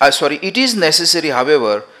 It is necessary,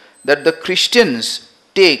 however, that the Christians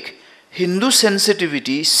take Hindu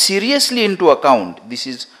sensitivity seriously into account. This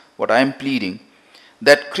is what I am pleading,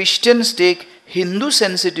 that Christians take Hindu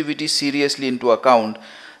sensitivity seriously into account,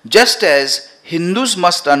 just as Hindus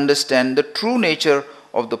must understand the true nature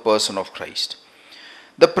of the person of Christ.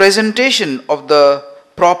 The presentation of the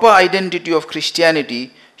proper identity of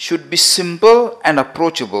Christianity should be simple and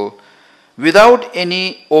approachable, without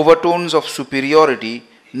any overtones of superiority,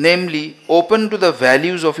 namely open to the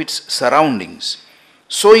values of its surroundings,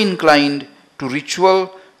 so inclined to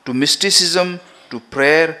ritual, to mysticism, to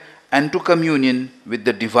prayer, and to communion with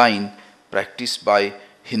the divine practiced by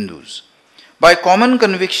Hindus. By common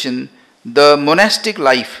conviction, the monastic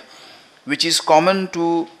life, which is common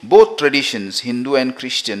to both traditions, Hindu and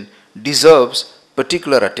Christian, deserves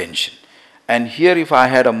particular attention. And here, if I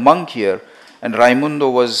had a monk here, and Raimundo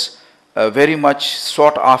was very much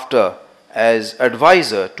sought after as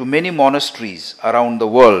advisor to many monasteries around the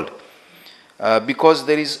world, because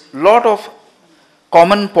there is a lot of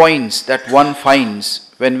common points that one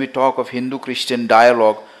finds when we talk of Hindu-Christian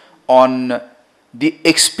dialogue on the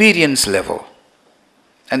experience level,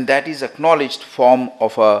 and that is acknowledged form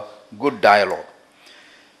of a good dialogue.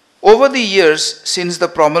 Over the years, since the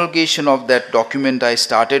promulgation of that document I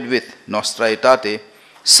started with, Nostra Aetate,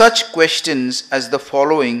 such questions as the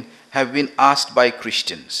following have been asked by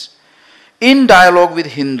Christians. In dialogue with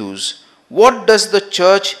Hindus, what does the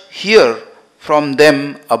church hear from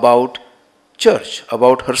them about church,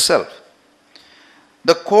 about herself?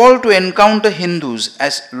 The call to encounter Hindus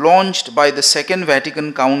as launched by the Second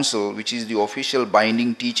Vatican Council, which is the official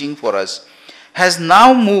binding teaching for us, has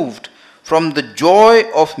now moved from the joy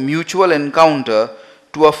of mutual encounter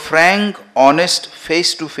to a frank, honest,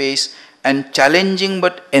 face-to-face and challenging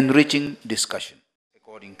but enriching discussion,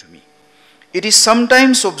 according to me. It is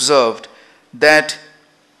sometimes observed that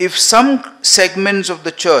if some segments of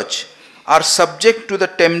the church are subject to the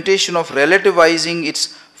temptation of relativizing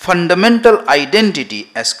its fundamental identity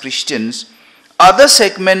as Christians, other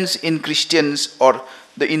segments in Christians or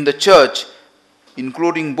in the church,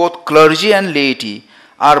 including both clergy and laity,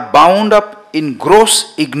 are bound up in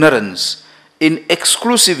gross ignorance, in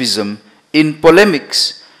exclusivism, in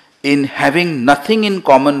polemics, in having nothing in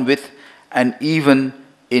common with, and even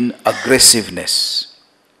in aggressiveness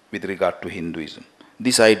with regard to Hinduism.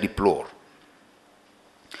 This I deplore.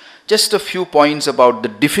 Just a few points about the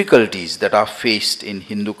difficulties that are faced in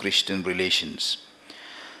Hindu-Christian relations.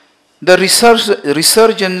 The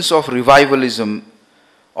resurgence of revivalism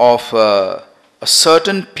of a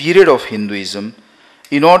certain period of Hinduism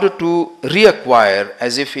in order to reacquire,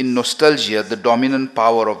 as if in nostalgia, the dominant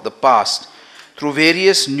power of the past through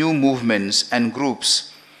various new movements and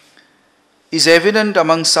groups is evident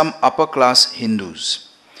among some upper-class Hindus.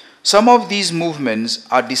 Some of these movements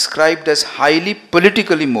are described as highly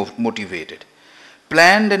politically motivated.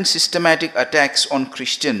 Planned and systematic attacks on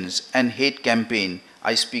Christians and hate campaign,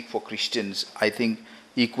 I speak for Christians, I think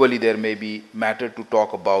equally there may be matter to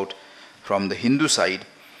talk about from the Hindu side,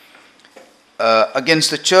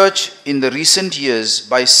 against the church in the recent years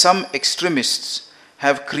by some extremists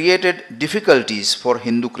have created difficulties for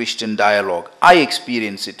Hindu-Christian dialogue. I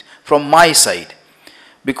experience it from my side,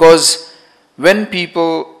 because when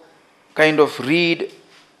people kind of read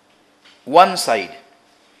one side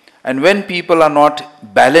and when people are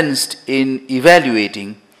not balanced in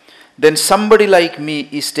evaluating, then somebody like me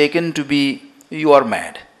is taken to be, you are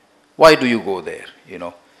mad. Why do you go there?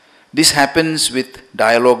 This happens with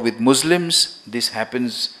dialogue with Muslims. This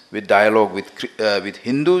happens with dialogue with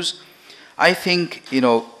Hindus. I think,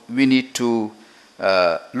 we need to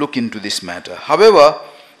look into this matter. However,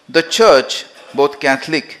 the church, both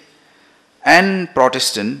Catholic and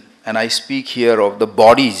Protestant, and I speak here of the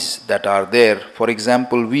bodies that are there. For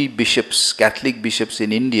example, we bishops, Catholic bishops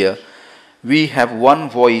in India, we have one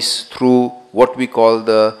voice through what we call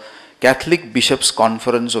the Catholic Bishops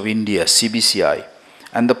Conference of India, CBCI.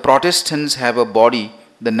 And the Protestants have a body,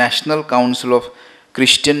 the National Council of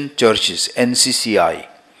Christian Churches, NCCI,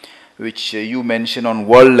 which you mention on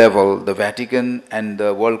world level, the Vatican and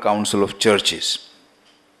the World Council of Churches.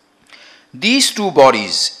 These two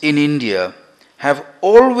bodies in India have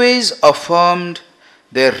always affirmed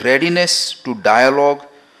their readiness to dialogue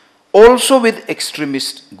also with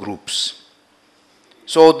extremist groups.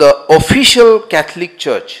 So the official Catholic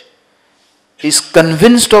Church is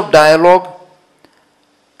convinced of dialogue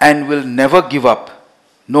and will never give up,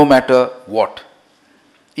 no matter what.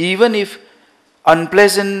 Even if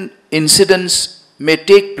unpleasant incidents may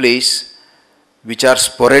take place, which are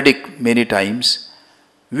sporadic many times,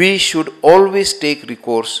 we should always take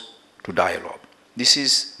recourse to dialogue. This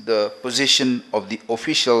is the position of the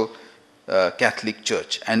official Catholic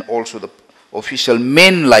Church and also the official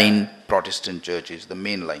mainline Protestant churches, the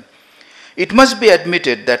mainline. It must be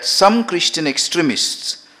admitted that some Christian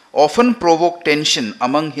extremists often provoke tension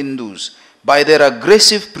among Hindus by their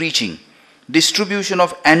aggressive preaching, distribution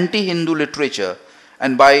of anti-Hindu literature,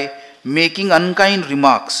 and by making unkind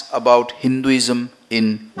remarks about Hinduism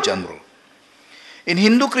in general. In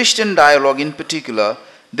Hindu-Christian dialogue in particular,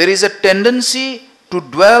 there is a tendency to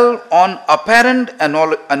dwell on apparent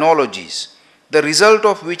analogies, the result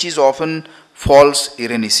of which is often false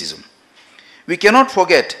irenicism. We cannot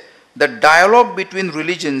forget that dialogue between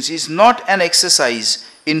religions is not an exercise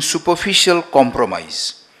in superficial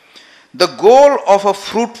compromise. The goal of a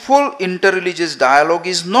fruitful interreligious dialogue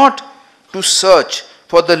is not to search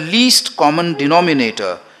for the least common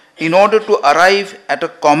denominator in order to arrive at a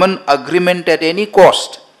common agreement at any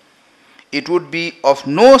cost. It would be of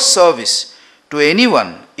no service to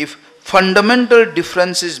anyone if fundamental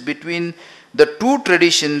differences between the two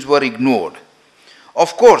traditions were ignored.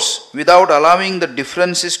 Of course, without allowing the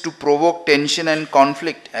differences to provoke tension and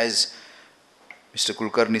conflict, as Mr.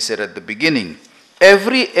 Kulkarni said at the beginning.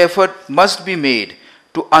 Every effort must be made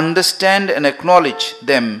to understand and acknowledge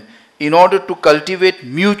them in order to cultivate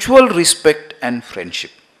mutual respect and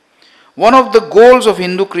friendship. One of the goals of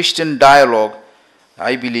Hindu-Christian dialogue,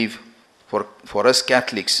 I believe, for us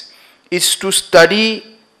Catholics, is to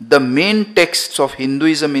study the main texts of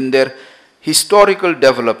Hinduism in their historical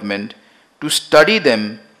development, to study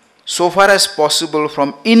them so far as possible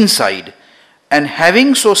from inside, and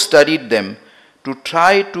having so studied them, to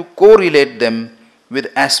try to correlate them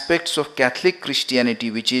with aspects of Catholic Christianity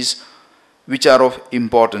which are of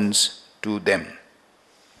importance to them.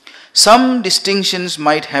 Some distinctions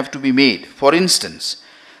might have to be made. For instance,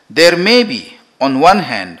 there may be, on one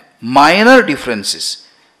hand, minor differences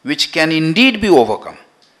which can indeed be overcome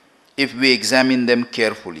if we examine them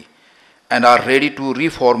carefully and are ready to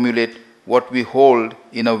reformulate what we hold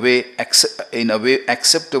in a way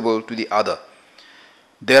acceptable to the other.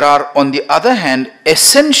 There are, on the other hand,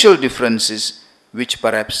 essential differences which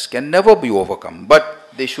perhaps can never be overcome, but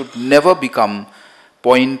they should never become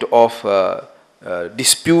point of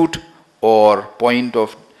dispute or point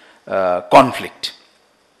of conflict.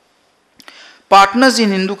 Partners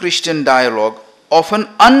in Hindu-Christian dialogue often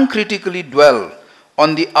uncritically dwell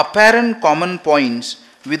on the apparent common points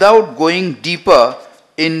without going deeper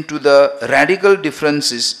into the radical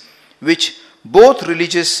differences which both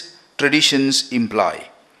religious traditions imply.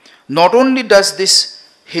 Not only does this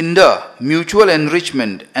hinder mutual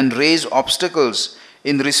enrichment and raise obstacles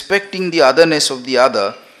in respecting the otherness of the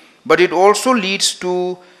other, but it also leads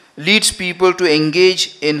people to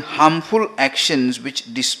engage in harmful actions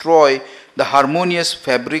which destroy the harmonious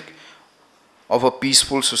fabric of a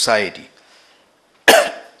peaceful society.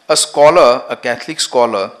 A Catholic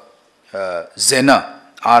scholar, Zener,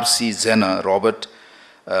 R.C. Zener, Robert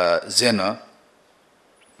Zener,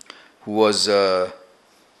 who was a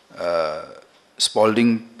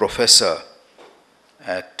Spalding professor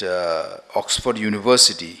at Oxford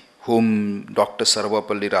University, whom Dr.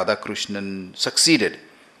 Sarvapalli Radhakrishnan succeeded.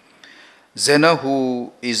 Zener,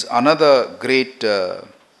 who is another great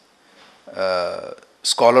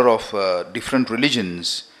scholar of different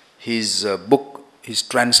religions, his book, his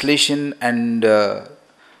translation and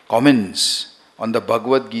comments on the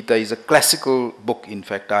Bhagavad Gita is a classical book. In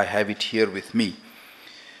fact, I have it here with me.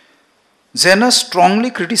 Zener strongly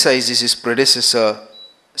criticizes his predecessor,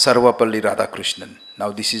 Sarvapalli Radhakrishnan.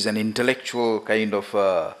 Now, this is an intellectual kind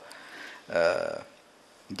of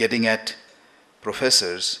getting at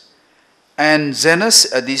professors. And Zener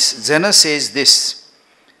says this,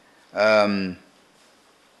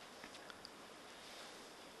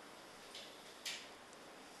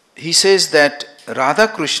 he says that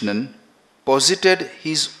Radhakrishnan posited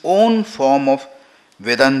his own form of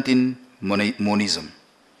Vedantin monism,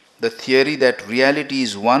 the theory that reality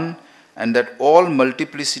is one and that all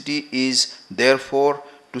multiplicity is therefore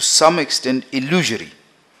to some extent illusory,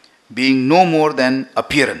 being no more than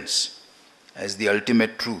appearance as the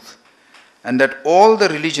ultimate truth, and that all the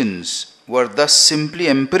religions were thus simply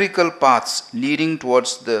empirical paths leading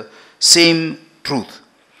towards the same truth.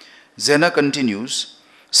 Zener continues,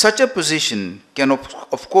 such a position can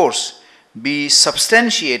of course be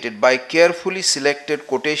substantiated by carefully selected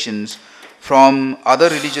quotations from other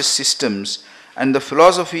religious systems and the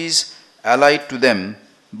philosophies allied to them,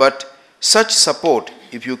 but such support,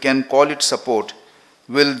 if you can call it support,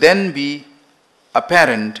 will then be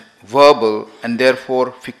apparent, verbal, and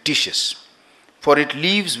therefore fictitious. For it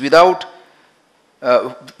leaves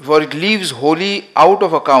wholly out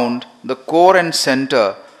of account the core and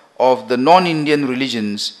center of the non-Indian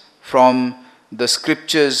religions from the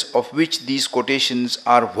scriptures of which these quotations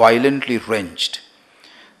are violently wrenched.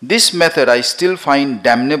 This method I still find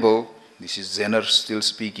damnable, this is Zener still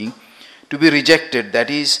speaking, to be rejected, that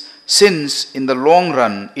is, since in the long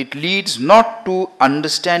run it leads not to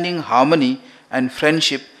understanding harmony and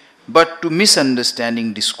friendship, but to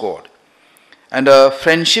misunderstanding discord. And a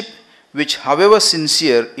friendship which, however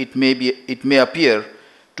sincere it may appear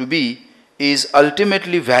to be, is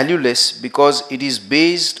ultimately valueless because it is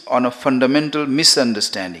based on a fundamental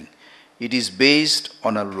misunderstanding. It is based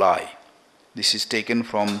on a lie. This is taken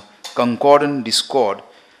from Concord and Discord.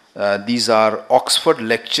 These are Oxford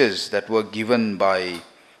lectures that were given by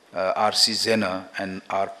R.C. Zener and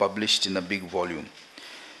are published in a big volume.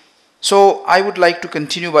 So I would like to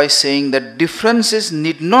continue by saying that differences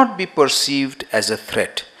need not be perceived as a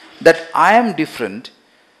threat. That I am different.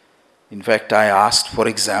 In fact, I asked, for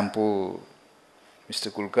example,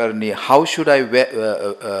 Mr. Kulkarni, how should I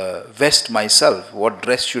vest myself? What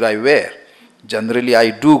dress should I wear? Generally, I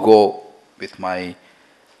do go with my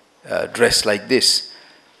dress like this.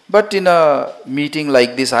 But in a meeting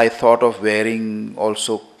like this, I thought of wearing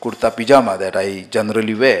also kurta pajama that I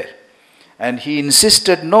generally wear. And he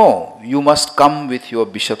insisted, no, you must come with your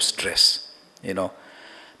bishop's dress,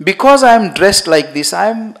 Because I am dressed like this,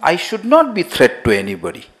 I should not be threat to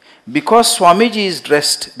anybody. Because Swamiji is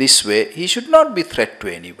dressed this way, he should not be threat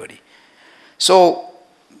to anybody. So,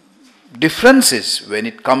 differences when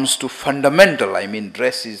it comes to fundamental,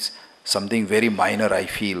 dress is something very minor, I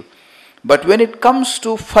feel. But when it comes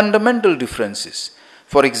to fundamental differences,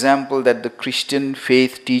 for example, that the Christian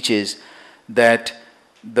faith teaches that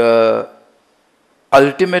the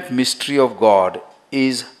ultimate mystery of God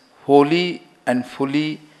is wholly and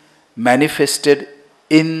fully manifested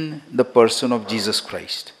in the person of Jesus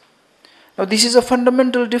Christ. Now this is a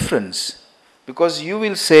fundamental difference, because you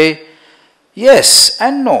will say yes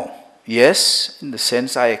and no. Yes, in the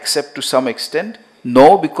sense I accept to some extent.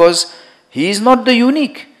 No, because he is not the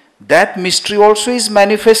unique. That mystery also is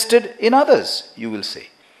manifested in others, you will say.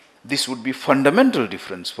 This would be fundamental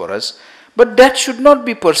difference for us, but that should not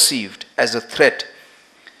be perceived as a threat.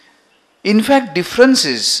 In fact,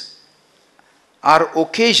 differences are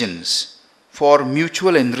occasions for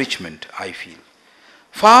mutual enrichment, I feel.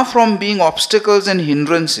 Far from being obstacles and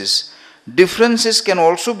hindrances, differences can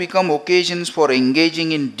also become occasions for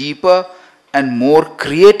engaging in deeper and more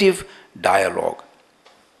creative dialogue.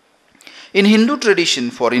 In Hindu tradition,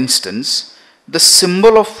 for instance, the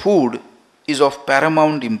symbol of food is of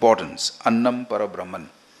paramount importance, Annam Para Brahman.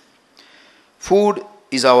 Food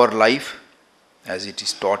is our life, as it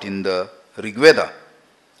is taught in the Rig Veda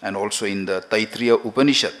and also in the Taittiriya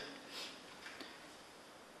Upanishad.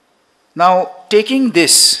 Now, taking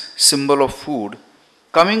this symbol of food,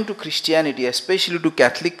 coming to Christianity, especially to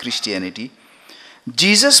Catholic Christianity,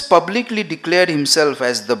 Jesus publicly declared himself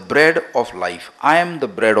as the bread of life. I am the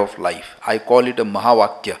bread of life. I call it a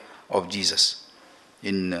Mahavakya of Jesus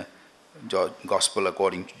in Gospel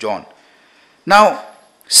according to John. Now,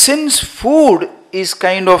 since food is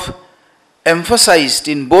kind of emphasized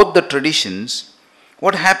in both the traditions,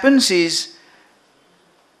 what happens is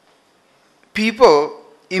people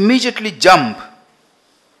immediately jump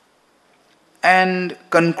and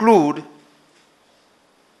conclude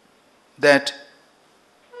that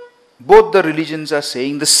both the religions are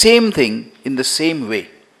saying the same thing in the same way.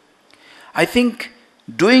 I think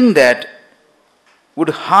doing that would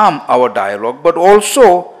harm our dialogue, but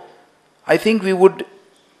also I think we would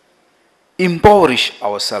impoverish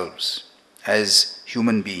ourselves as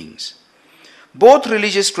human beings. Both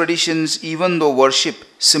religious traditions, even though worship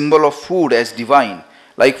symbol of food as divine,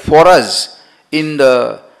 like for us in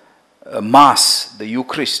the Mass, the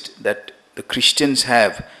Eucharist that the Christians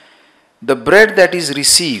have, the bread that is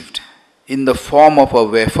received in the form of a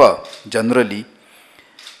wafer, generally,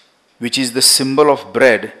 which is the symbol of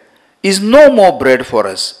bread, is no more bread for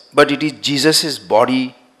us, but it is Jesus'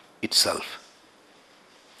 body itself.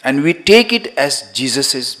 And we take it as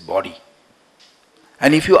Jesus' body.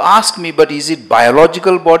 And if you ask me, but is it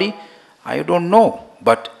biological body? I don't know,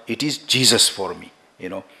 but it is Jesus for me,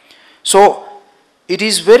 So, it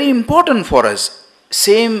is very important for us,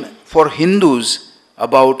 same for Hindus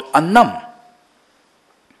about Annam.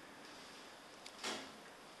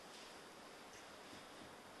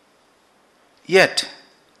 Yet,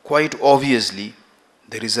 quite obviously,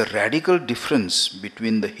 there is a radical difference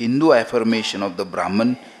between the Hindu affirmation of the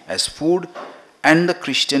Brahman as food and the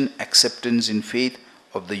Christian acceptance in faith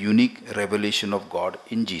of the unique revelation of God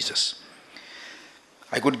in Jesus.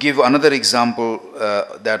 I could give another example,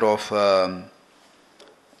 that of,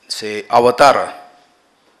 say, Avatara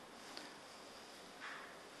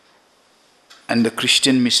and the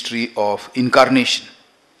Christian mystery of incarnation.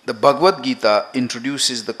 The Bhagavad Gita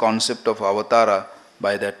introduces the concept of Avatara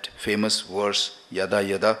by that famous verse, Yada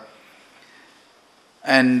Yada.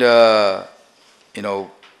 And,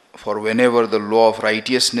 for whenever the law of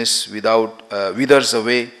righteousness withers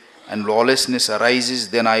away and lawlessness arises,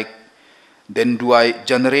 then do I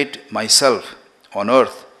generate myself on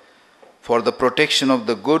earth for the protection of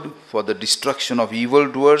the good, for the destruction of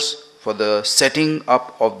evildoers, for the setting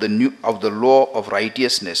up of the law of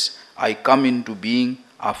righteousness. I come into being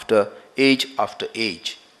after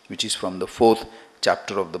age, which is from the 4th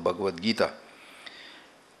chapter of the Bhagavad Gita.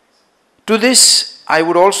 To this, I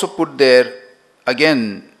would also put there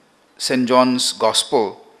again St. John's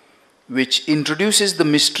Gospel, which introduces the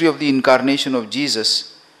mystery of the incarnation of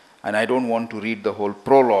Jesus. And I don't want to read the whole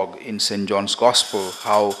prologue in St. John's Gospel,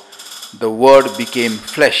 how the Word became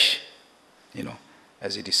flesh,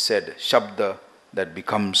 as it is said, Shabda that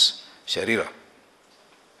becomes Sharira.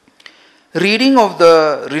 Reading of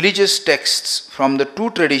the religious texts from the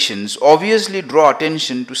two traditions obviously draw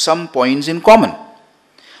attention to some points in common.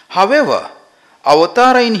 However,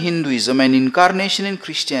 Avatara in Hinduism and incarnation in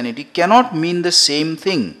Christianity cannot mean the same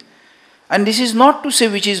thing. And this is not to say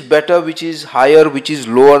which is better, which is higher, which is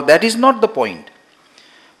lower. That is not the point.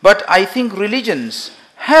 But I think religions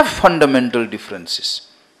have fundamental differences.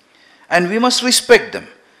 And we must respect them.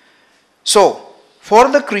 So, for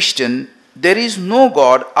the Christian, there is no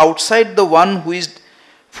God outside the one who is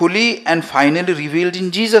fully and finally revealed in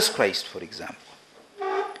Jesus Christ, for example.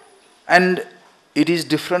 And it is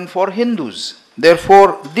different for Hindus.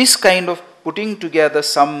 Therefore, this kind of putting together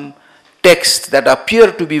some texts that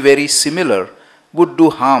appear to be very similar would do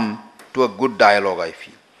harm to a good dialogue, I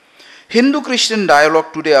feel. Hindu-Christian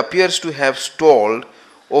dialogue today appears to have stalled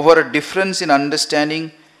over a difference in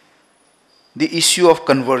understanding the issue of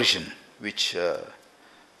conversion, which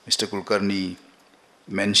Mr. Kulkarni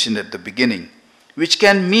mentioned at the beginning, which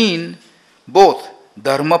can mean both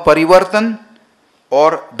dharma parivartan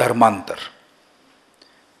or dharmantar.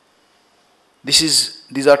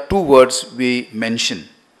 These are two words we mention.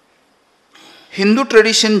 Hindu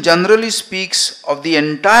tradition generally speaks of the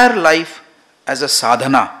entire life as a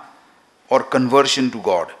sadhana or conversion to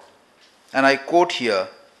God. And I quote here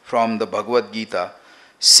from the Bhagavad Gita,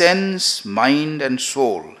 sense, mind and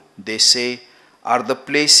soul, they say, are the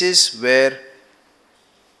places where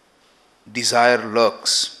desire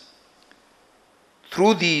lurks.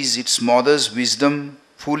 Through these it smothers wisdom,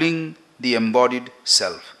 fooling the embodied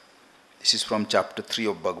self. This is from chapter 3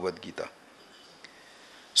 of Bhagavad Gita.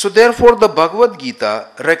 So therefore the Bhagavad Gita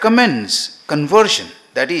recommends conversion,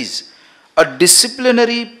 that is, a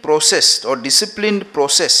disciplinary process or disciplined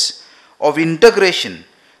process of integration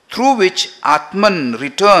through which Atman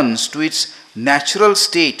returns to its natural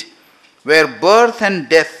state where birth and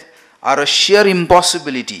death are a sheer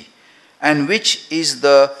impossibility and which is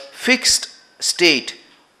the fixed state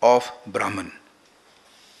of Brahman.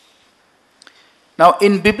 Now,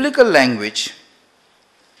 in biblical language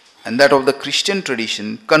and that of the Christian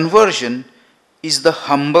tradition, conversion is the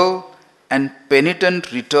humble and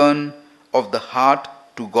penitent return of the heart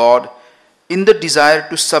to God in the desire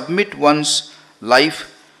to submit one's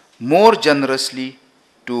life more generously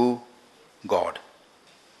to God.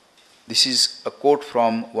 This is a quote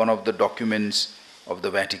from one of the documents of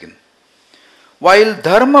the Vatican. While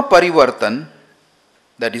dharma parivartan,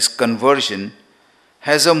 that is conversion,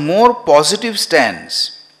 has a more positive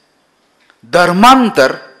stance,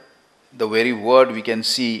 dharmantar, the very word we can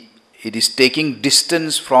see, it is taking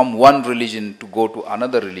distance from one religion to go to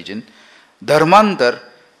another religion. Dharmantar,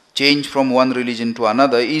 change from one religion to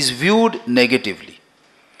another, is viewed negatively.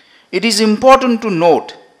 It is important to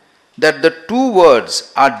note that the two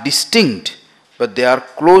words are distinct, but they are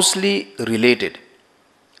closely related,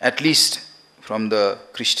 at least from the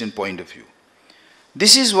Christian point of view.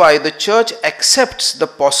 This is why the church accepts the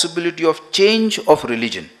possibility of change of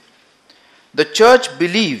religion. The church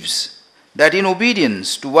believes that in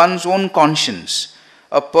obedience to one's own conscience,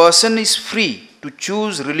 a person is free to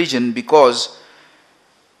choose religion because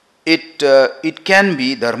it can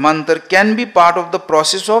be, dharmantar can be part of the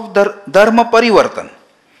process of dharma parivartan.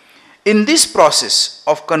 In this process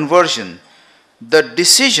of conversion, the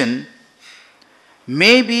decision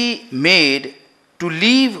may be made to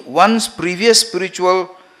leave one's previous spiritual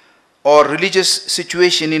or religious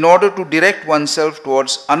situation in order to direct oneself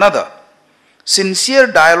towards another. Sincere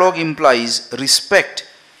dialogue implies respect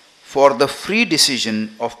for the free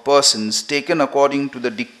decision of persons taken according to the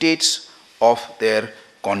dictates of their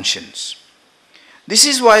conscience. This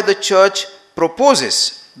is why the church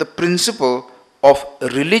proposes the principle of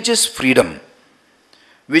religious freedom,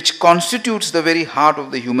 which constitutes the very heart of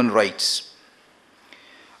the human rights.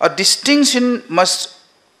 A distinction must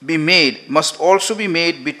also be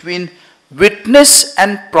made between witness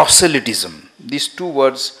and proselytism. These two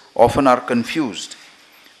words often are confused.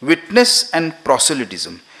 Witness and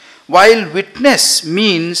proselytism. While witness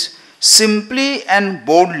means simply and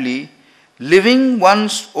boldly living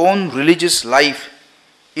one's own religious life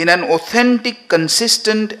in an authentic,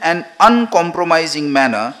 consistent and uncompromising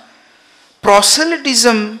manner,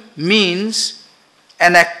 proselytism means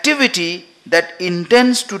an activity that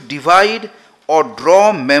intends to divide or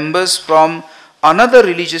draw members from another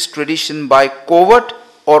religious tradition by covert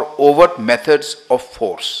or overt methods of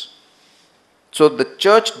force. So the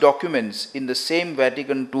church documents in the same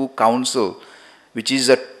Vatican II Council, which is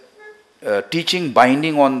a teaching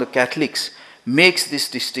binding on the Catholics, makes this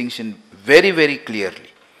distinction very, very clearly.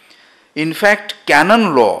 In fact,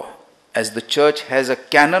 canon law, as the church has a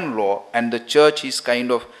canon law and the church is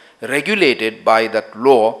kind of regulated by that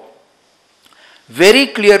law, very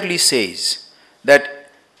clearly says that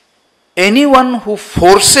anyone who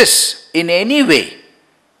forces in any way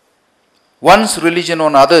one's religion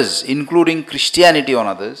on others, including Christianity on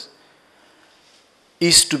others,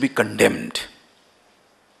 is to be condemned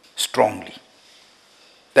strongly.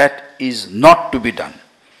 That is not to be done.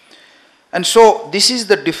 And so this is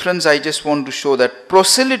the difference I just want to show, that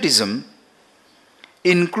proselytism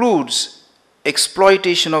includes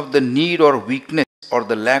exploitation of the need or weakness or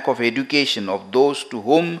the lack of education of those to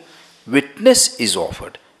whom witness is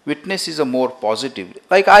offered. Witness is a more positive,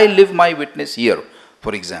 like I live my witness here,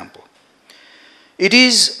 for example. It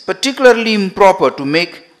is particularly improper to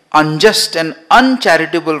make unjust and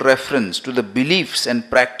uncharitable reference to the beliefs and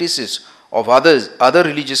practices of other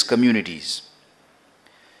religious communities.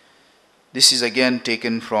 This is again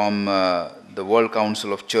taken from the World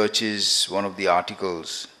Council of Churches, one of the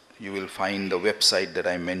articles. You will find the website that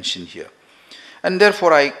I mentioned here. And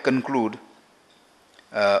therefore I conclude,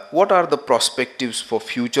 what are the perspectives for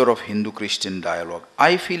future of Hindu-Christian dialogue?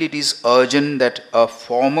 I feel it is urgent that a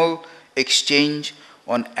formal exchange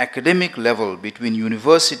on academic level between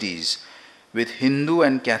universities with Hindu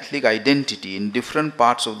and Catholic identity in different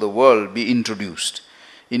parts of the world be introduced.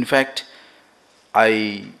 In fact,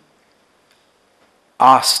 I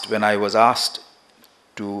said when I was asked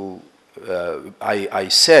to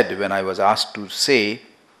say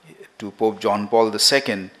to Pope John Paul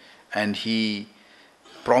II, and he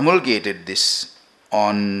promulgated this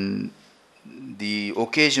on the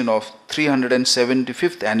occasion of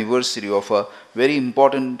 375th anniversary of a very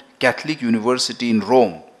important Catholic university in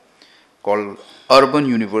Rome called Urban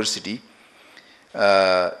University.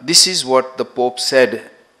 This is what the Pope said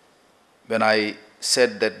when I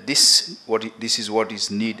said that this is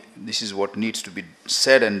what needs to be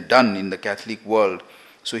said and done in the Catholic world.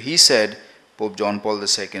 So he said, Pope John Paul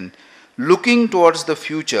II, looking towards the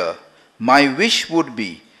future, my wish would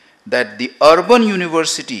be that the Urban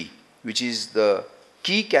University, which is the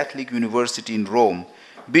key Catholic university in Rome,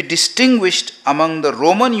 be distinguished among the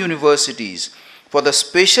Roman universities for the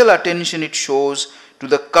special attention it shows to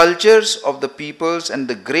the cultures of the peoples and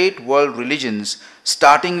the great world religions,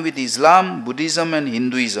 starting with Islam, Buddhism and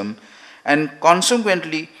Hinduism, and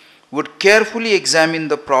consequently would carefully examine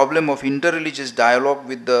the problem of interreligious dialogue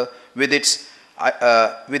with its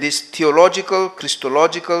theological,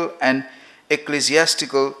 Christological and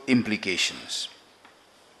ecclesiastical implications.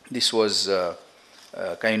 This was a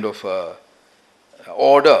kind of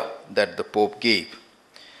order that the Pope gave.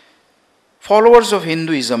 Followers of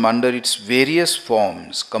Hinduism under its various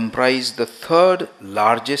forms comprise the third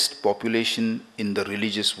largest population in the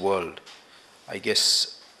religious world. I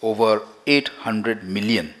guess over 800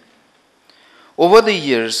 million. Over the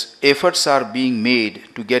years, efforts are being made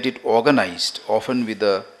to get it organized, often with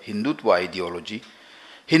a Hindutva ideology.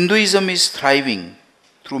 Hinduism is thriving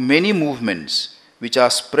through many movements which are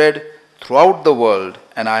spread throughout the world,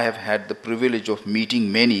 and I have had the privilege of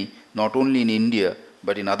meeting many, not only in India,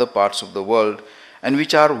 but in other parts of the world, and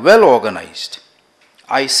which are well organized.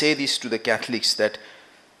 I say this to the Catholics, that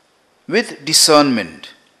with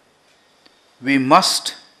discernment, we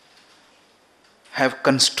must have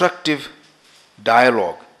constructive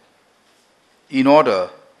dialogue in order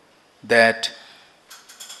that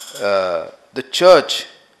the Church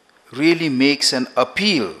really makes an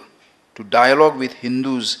appeal to dialogue with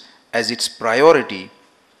Hindus as its priority,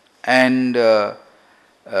 and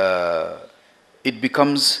it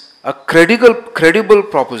becomes a credible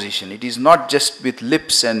proposition. It is not just with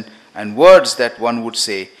lips and words that one would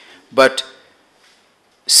say, but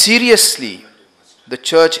seriously the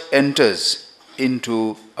Church enters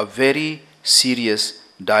into a very serious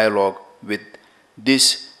dialogue with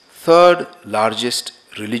this third largest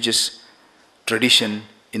religious tradition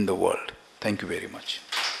in the world. Thank you very much.